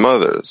learn from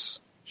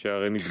others?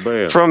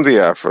 From the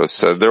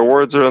aforesaid, their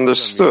words are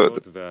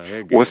understood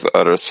with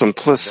utter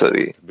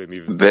simplicity.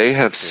 They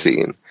have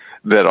seen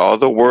that all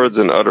the words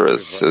and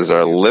utterances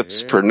our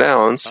lips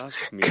pronounce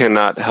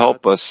cannot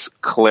help us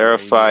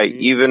clarify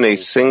even a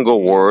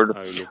single word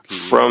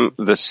from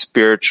the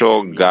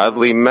spiritual,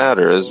 godly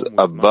matters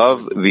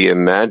above the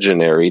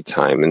imaginary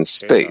time and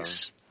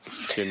space.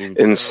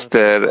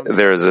 Instead,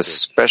 there is a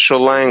special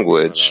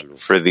language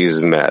for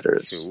these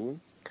matters,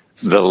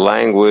 the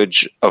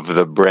language of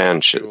the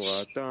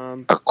branches,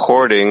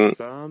 according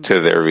to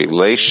their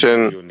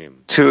relation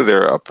to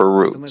their upper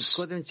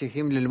roots.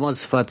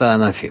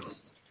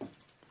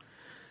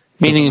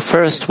 Meaning,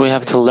 first we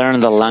have to learn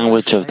the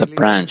language of the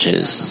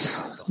branches,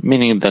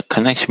 meaning the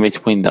connection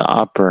between the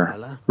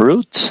upper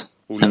root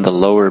and the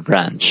lower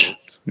branch.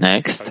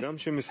 Next.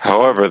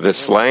 However,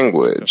 this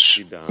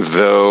language,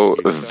 though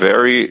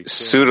very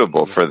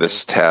suitable for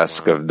this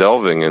task of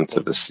delving into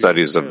the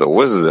studies of the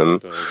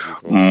wisdom,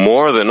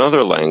 more than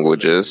other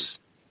languages,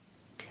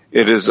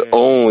 it is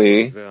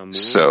only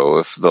so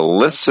if the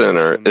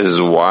listener is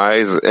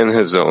wise in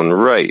his own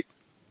right.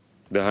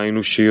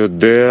 meaning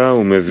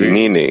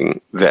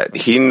that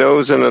he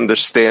knows and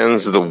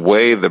understands the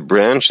way the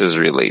branches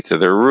relate to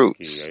their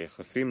roots.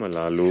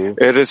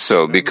 It is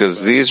so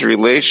because these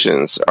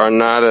relations are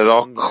not at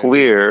all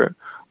clear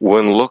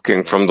when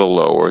looking from the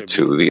lower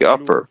to the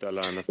upper.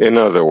 In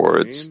other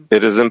words,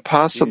 it is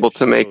impossible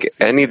to make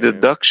any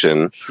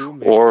deduction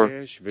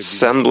or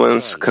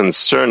semblance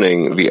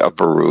concerning the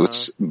upper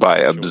roots by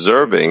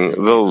observing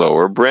the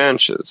lower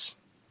branches.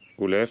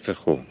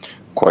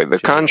 Quite the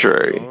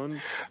contrary.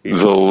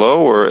 The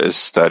lower is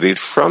studied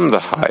from the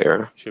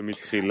higher.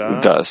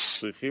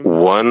 Thus,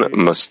 one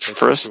must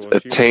first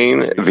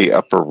attain the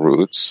upper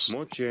roots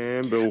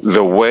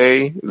the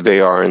way they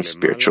are in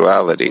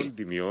spirituality,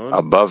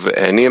 above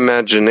any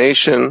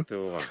imagination,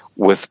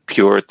 with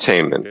pure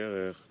attainment.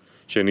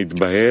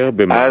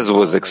 As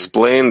was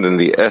explained in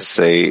the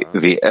essay,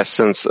 The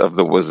Essence of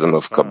the Wisdom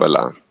of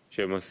Kabbalah.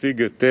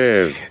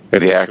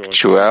 The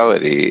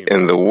actuality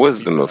in the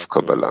wisdom of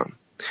Kabbalah.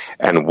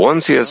 And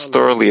once he has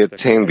thoroughly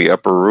attained the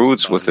upper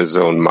roots with his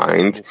own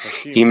mind,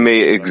 he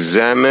may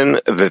examine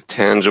the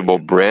tangible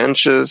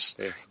branches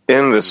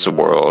in this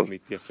world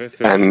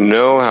and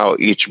know how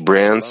each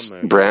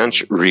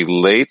branch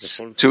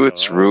relates to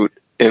its root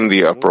in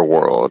the upper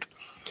world,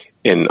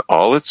 in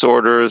all its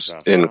orders,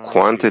 in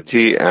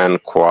quantity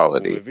and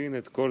quality.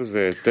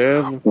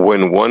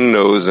 When one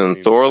knows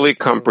and thoroughly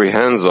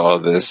comprehends all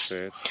this,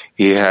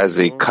 he has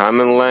a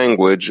common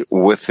language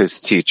with his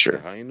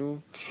teacher,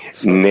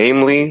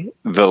 namely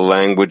the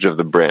language of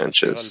the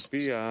branches.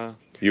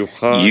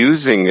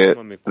 Using it,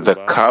 the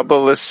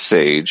Kabbalist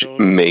sage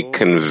may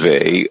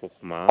convey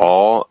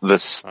all the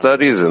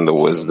studies in the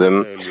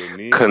wisdom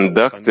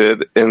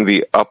conducted in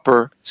the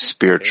upper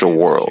spiritual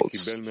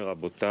worlds,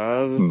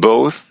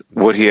 both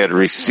what he had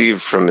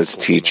received from his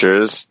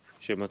teachers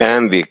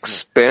and the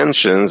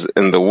expansions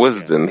in the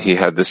wisdom he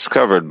had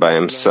discovered by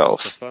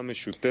himself.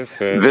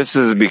 This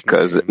is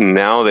because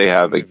now they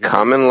have a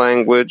common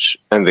language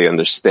and they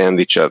understand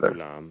each other.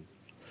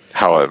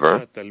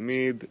 However,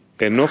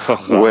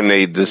 when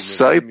a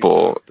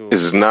disciple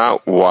is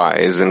not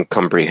wise and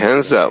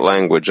comprehends that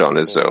language on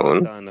his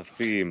own,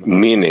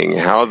 meaning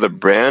how the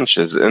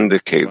branches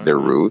indicate their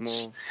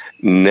roots,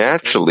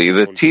 naturally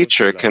the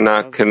teacher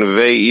cannot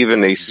convey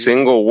even a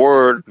single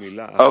word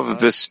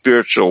of the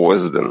spiritual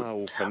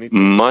wisdom,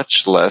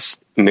 much less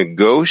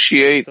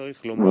negotiate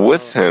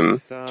with him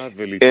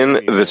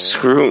in the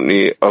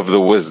scrutiny of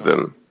the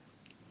wisdom.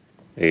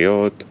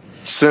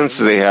 Since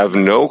they have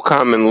no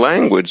common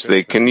language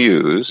they can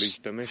use,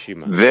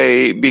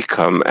 they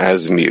become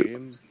as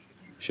mute.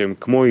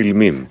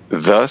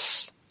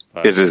 Thus,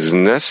 it is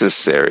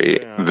necessary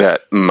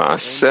that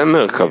Maaseh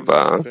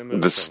Merkava,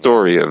 the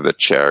story of the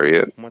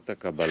chariot,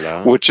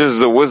 which is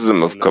the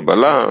wisdom of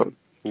Kabbalah,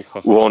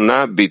 will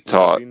not be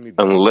taught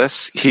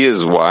unless he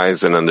is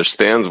wise and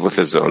understands with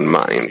his own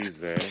mind.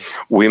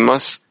 We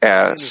must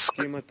ask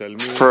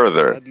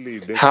further,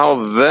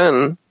 how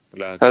then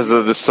has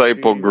the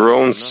disciple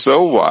grown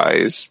so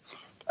wise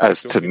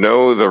as to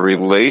know the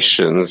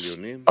relations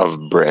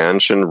of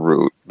branch and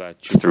root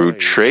through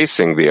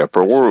tracing the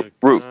upper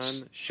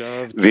roots?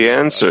 The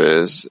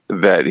answer is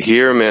that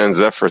here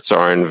man's efforts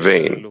are in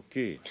vain.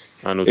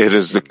 It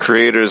is the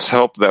Creator's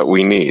help that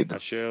we need.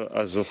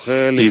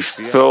 He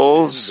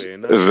fills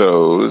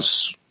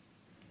those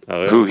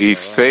who he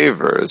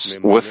favors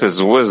with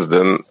his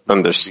wisdom,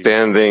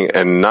 understanding,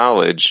 and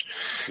knowledge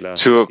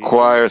to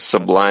acquire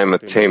sublime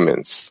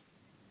attainments.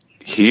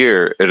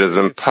 Here it is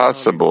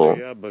impossible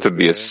to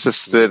be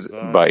assisted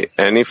by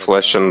any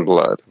flesh and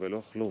blood.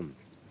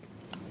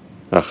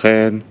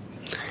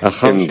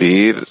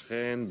 Indeed,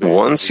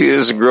 once he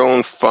has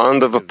grown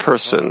fond of a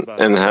person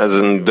and has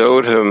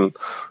endowed him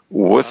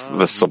with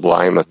the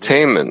sublime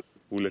attainment,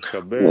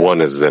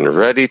 one is then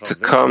ready to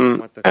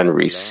come and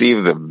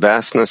receive the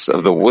vastness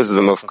of the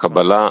wisdom of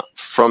Kabbalah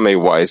from a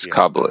wise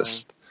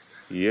Kabbalist.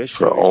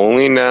 For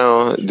only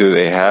now do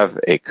they have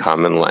a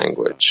common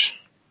language.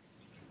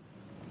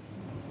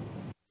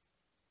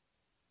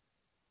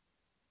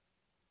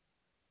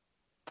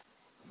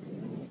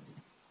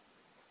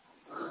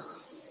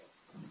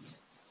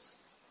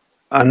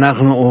 We're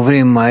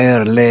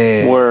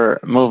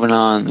moving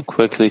on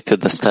quickly to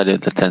the study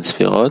of the 10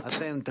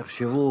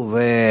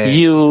 Sfirot.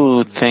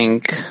 You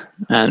think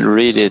and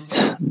read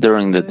it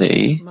during the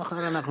day,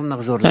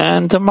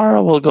 and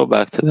tomorrow we'll go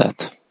back to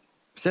that.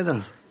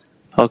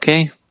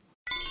 Okay?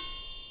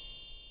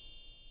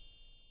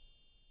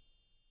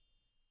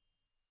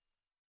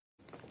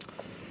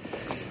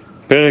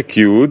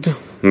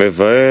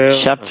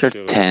 Chapter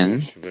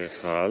 10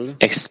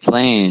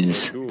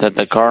 explains that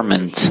the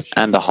garment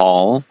and the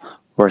hall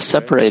were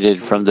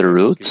separated from the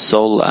root,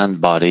 soul,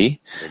 and body,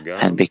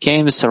 and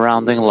became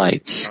surrounding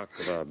lights,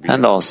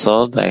 and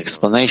also the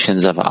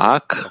explanations of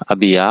Ak,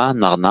 Abiyah,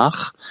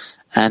 Narnach,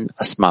 and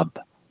Asmab,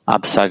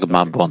 Absag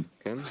Mabon.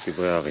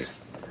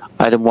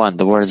 Item 1,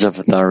 the words of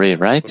the Ari,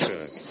 right?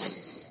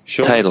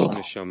 Title: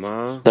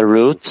 The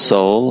root,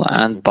 soul,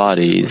 and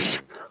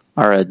bodies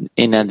are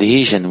in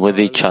adhesion with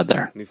each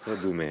other.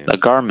 The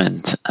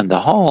garment and the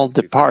hall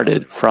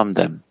departed from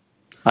them.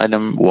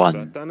 Item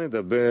 1.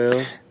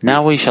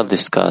 Now we shall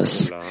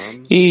discuss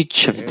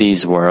each of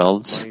these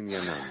worlds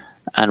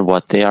and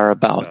what they are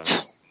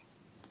about.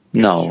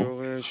 Know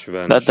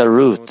that the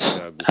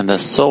root and the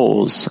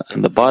souls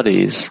and the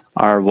bodies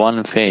are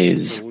one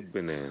phase,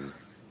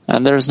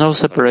 and there is no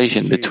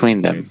separation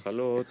between them.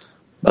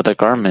 But the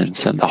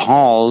garments and the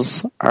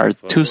halls are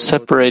two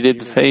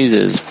separated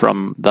phases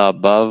from the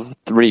above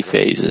three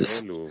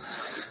phases.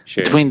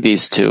 Between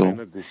these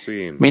two,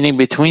 meaning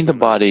between the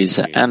bodies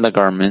and the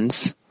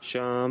garments,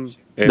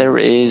 there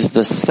is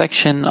the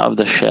section of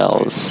the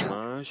shells,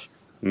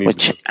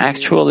 which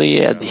actually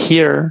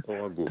adhere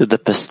to the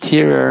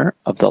posterior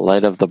of the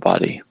light of the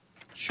body.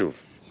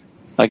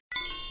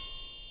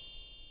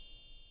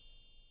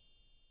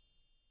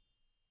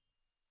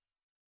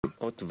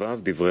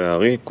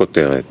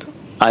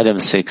 Item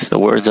 6. The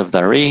words of the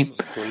Ari.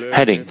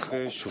 Heading.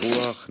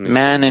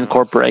 Man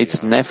incorporates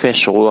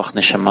Nefesh, Ruach,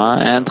 Neshama,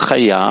 and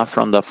Chaya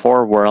from the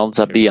four worlds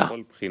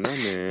Abiyah.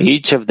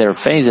 Each of their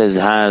phases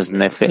has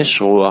Nefesh,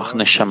 Ruach,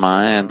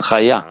 Neshama, and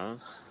Chaya.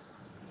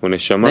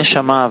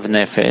 Neshama of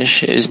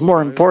Nefesh is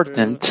more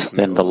important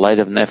than the light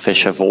of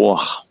Nefesh of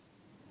Ruach.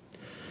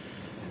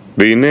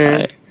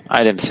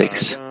 Item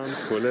 6.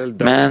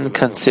 Man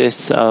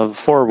consists of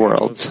four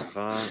worlds.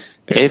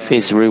 If he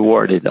is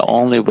rewarded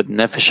only with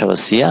Nefesh of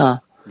Asiyah,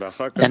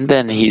 and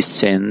then he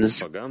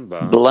sins,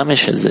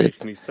 blemishes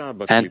it,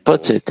 and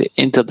puts it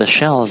into the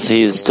shells,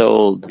 he is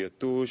told,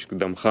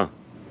 the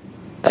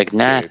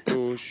gnat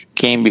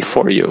came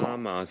before you,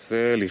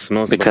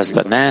 because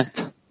the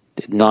gnat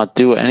did not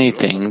do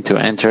anything to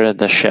enter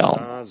the shell.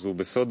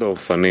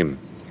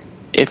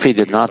 If he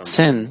did not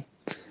sin,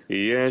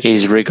 he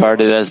is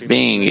regarded as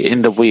being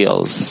in the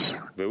wheels.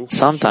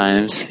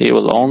 Sometimes he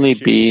will only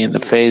be in the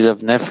phase of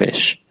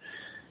Nefesh,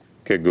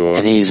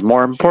 and he is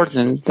more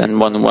important than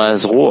one who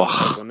has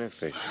Ruach,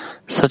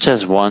 such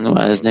as one who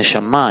has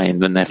Neshama in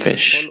the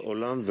Nefesh.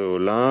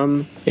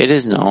 It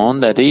is known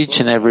that each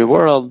and every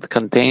world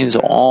contains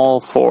all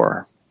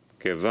four.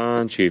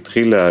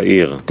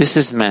 This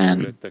is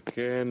man.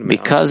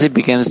 Because he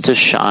begins to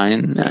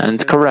shine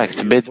and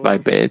correct bit by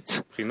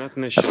bit,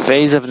 a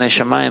phase of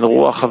Neshama and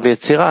Ruach of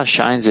Yetzirah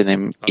shines in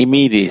him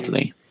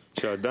immediately.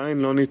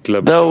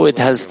 Though it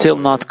has still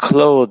not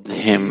clothed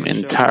him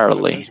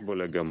entirely.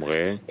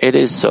 It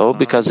is so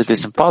because it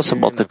is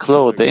impossible to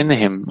clothe in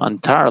him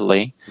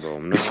entirely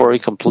before he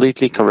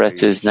completely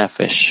corrects his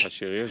nefesh.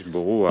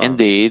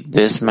 Indeed,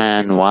 this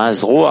man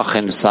was Ruach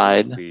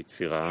inside,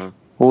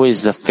 who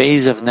is the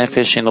phase of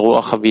nefesh in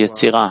Ruach of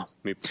Yetzirah,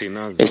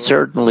 is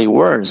certainly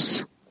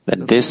worse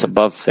than this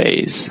above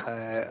phase.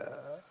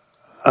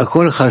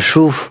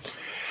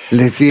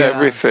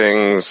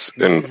 Everything's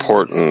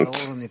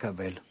important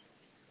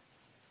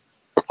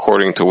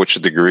according to which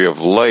degree of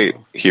light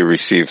he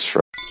receives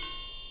from.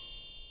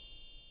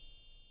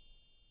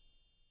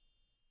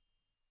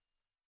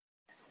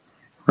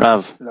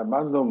 Rav, we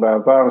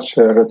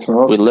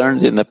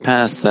learned in the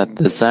past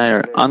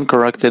that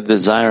uncorrected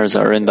desires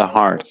are in the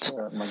heart.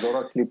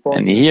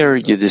 And here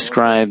you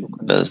describe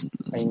the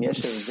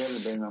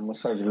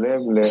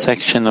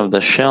section of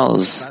the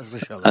shells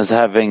as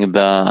having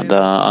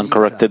the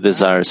uncorrected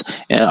desires.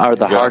 Are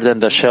the heart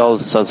and the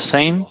shells the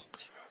same?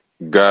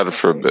 God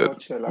forbid.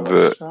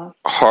 The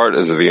heart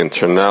is the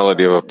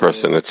internality of a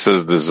person. It's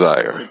his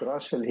desire.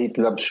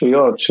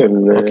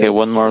 Okay,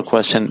 one more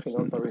question.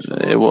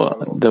 There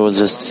was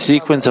a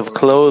sequence of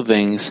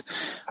clothings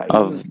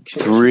of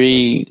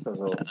three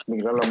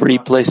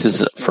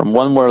places from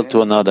one world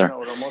to another.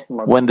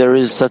 When there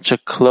is such a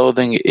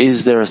clothing,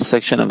 is there a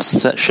section of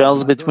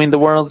shells between the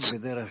worlds?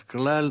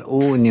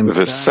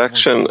 The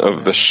section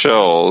of the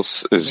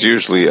shells is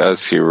usually,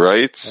 as he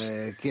writes,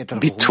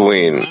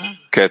 between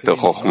Keter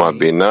Chochmah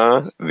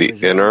Binah, the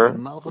inner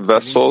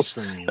vessels,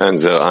 and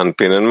Zer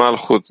Anpin and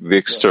Malchut, the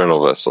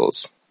external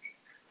vessels.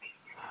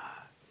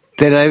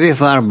 Tel Aviv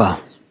 4.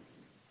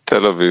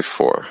 Tel Aviv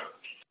 4.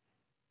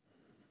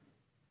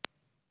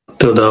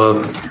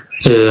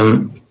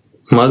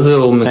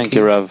 Thank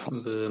you, Rav.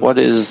 What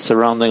is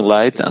surrounding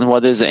light and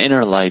what is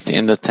inner light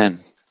in the 10?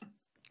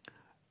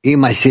 If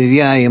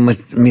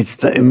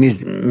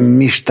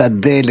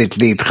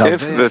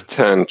the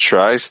 10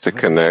 tries to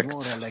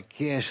connect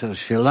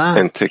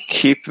and to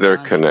keep their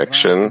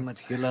connection,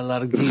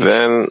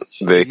 then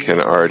they can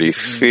already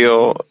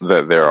feel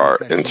that there are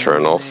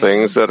internal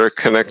things that are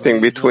connecting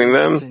between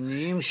them,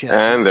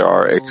 and there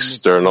are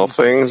external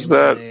things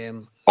that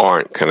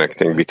aren't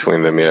connecting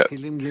between them yet.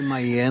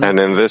 And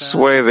in this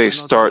way, they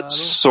start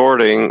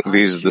sorting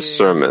these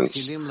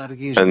discernments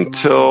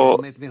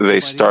until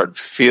they start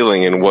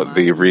feeling in what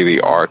they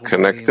really are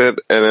connected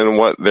and in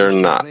what they're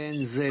not.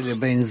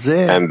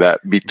 And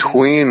that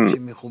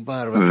between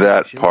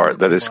that part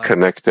that is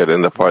connected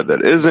and the part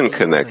that isn't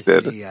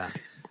connected,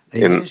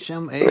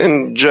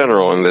 in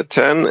general, in the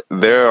 10,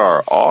 there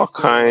are all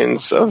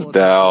kinds of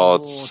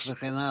doubts,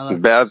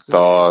 bad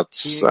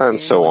thoughts, and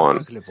so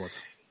on.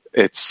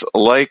 It's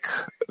like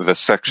the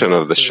section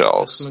of the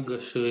shells.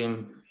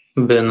 And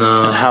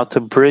how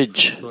to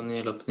bridge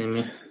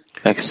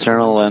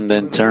external and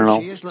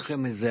internal?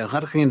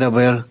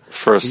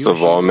 First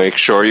of all, make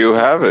sure you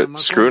have it,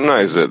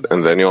 scrutinize it,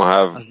 and then you'll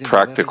have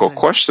practical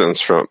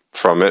questions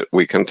from it.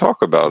 We can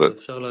talk about it.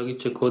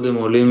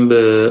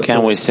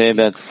 Can we say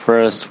that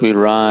first we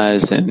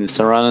rise in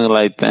surrounding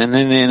light, then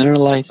in inner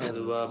light?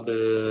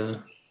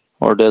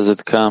 Or does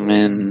it come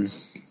in?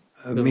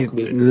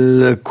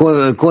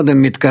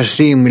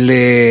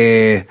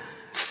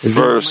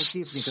 First,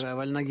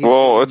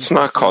 well, it's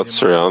not called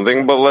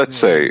surrounding, but let's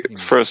say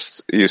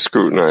first you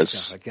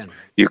scrutinize,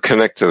 you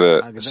connect to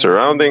the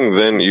surrounding,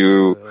 then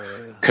you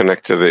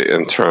connect to the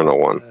internal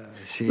one.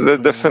 The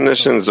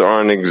definitions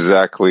aren't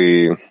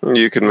exactly,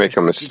 you can make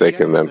a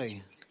mistake in them.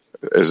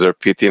 Is there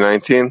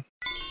PT19?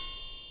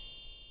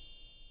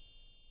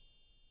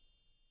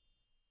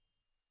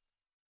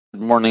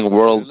 Good morning,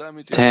 World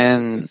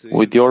 10.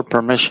 With your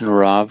permission,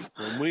 Rav,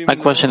 my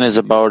question is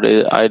about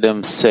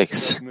item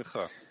 6.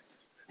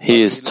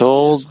 He is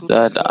told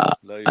that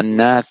a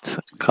gnat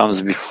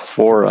comes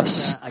before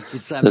us.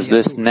 Does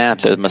this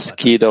gnat, a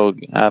mosquito,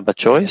 have a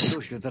choice?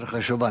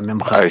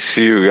 I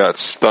see you got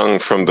stung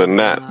from the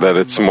gnat, that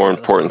it's more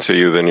important to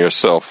you than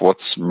yourself.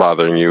 What's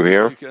bothering you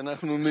here?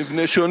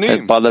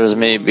 It bothers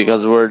me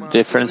because we're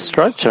different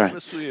structure.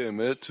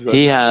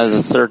 He has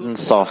a certain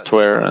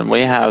software and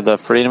we have the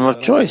freedom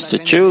of choice to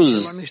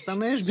choose.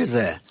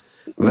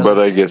 But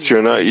I guess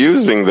you're not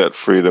using that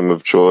freedom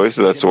of choice.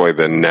 That's why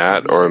the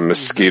gnat or a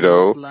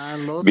mosquito,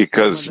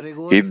 because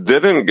he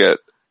didn't get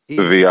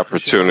the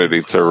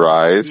opportunity to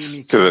rise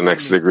to the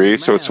next degree,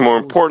 so it's more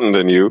important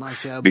than you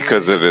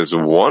because it is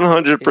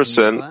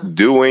 100%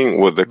 doing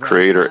what the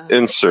Creator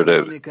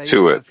inserted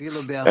to it.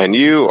 And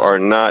you are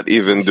not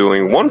even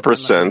doing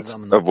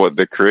 1% of what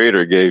the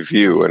Creator gave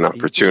you an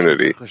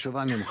opportunity.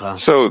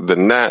 So the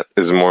gnat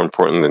is more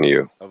important than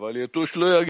you.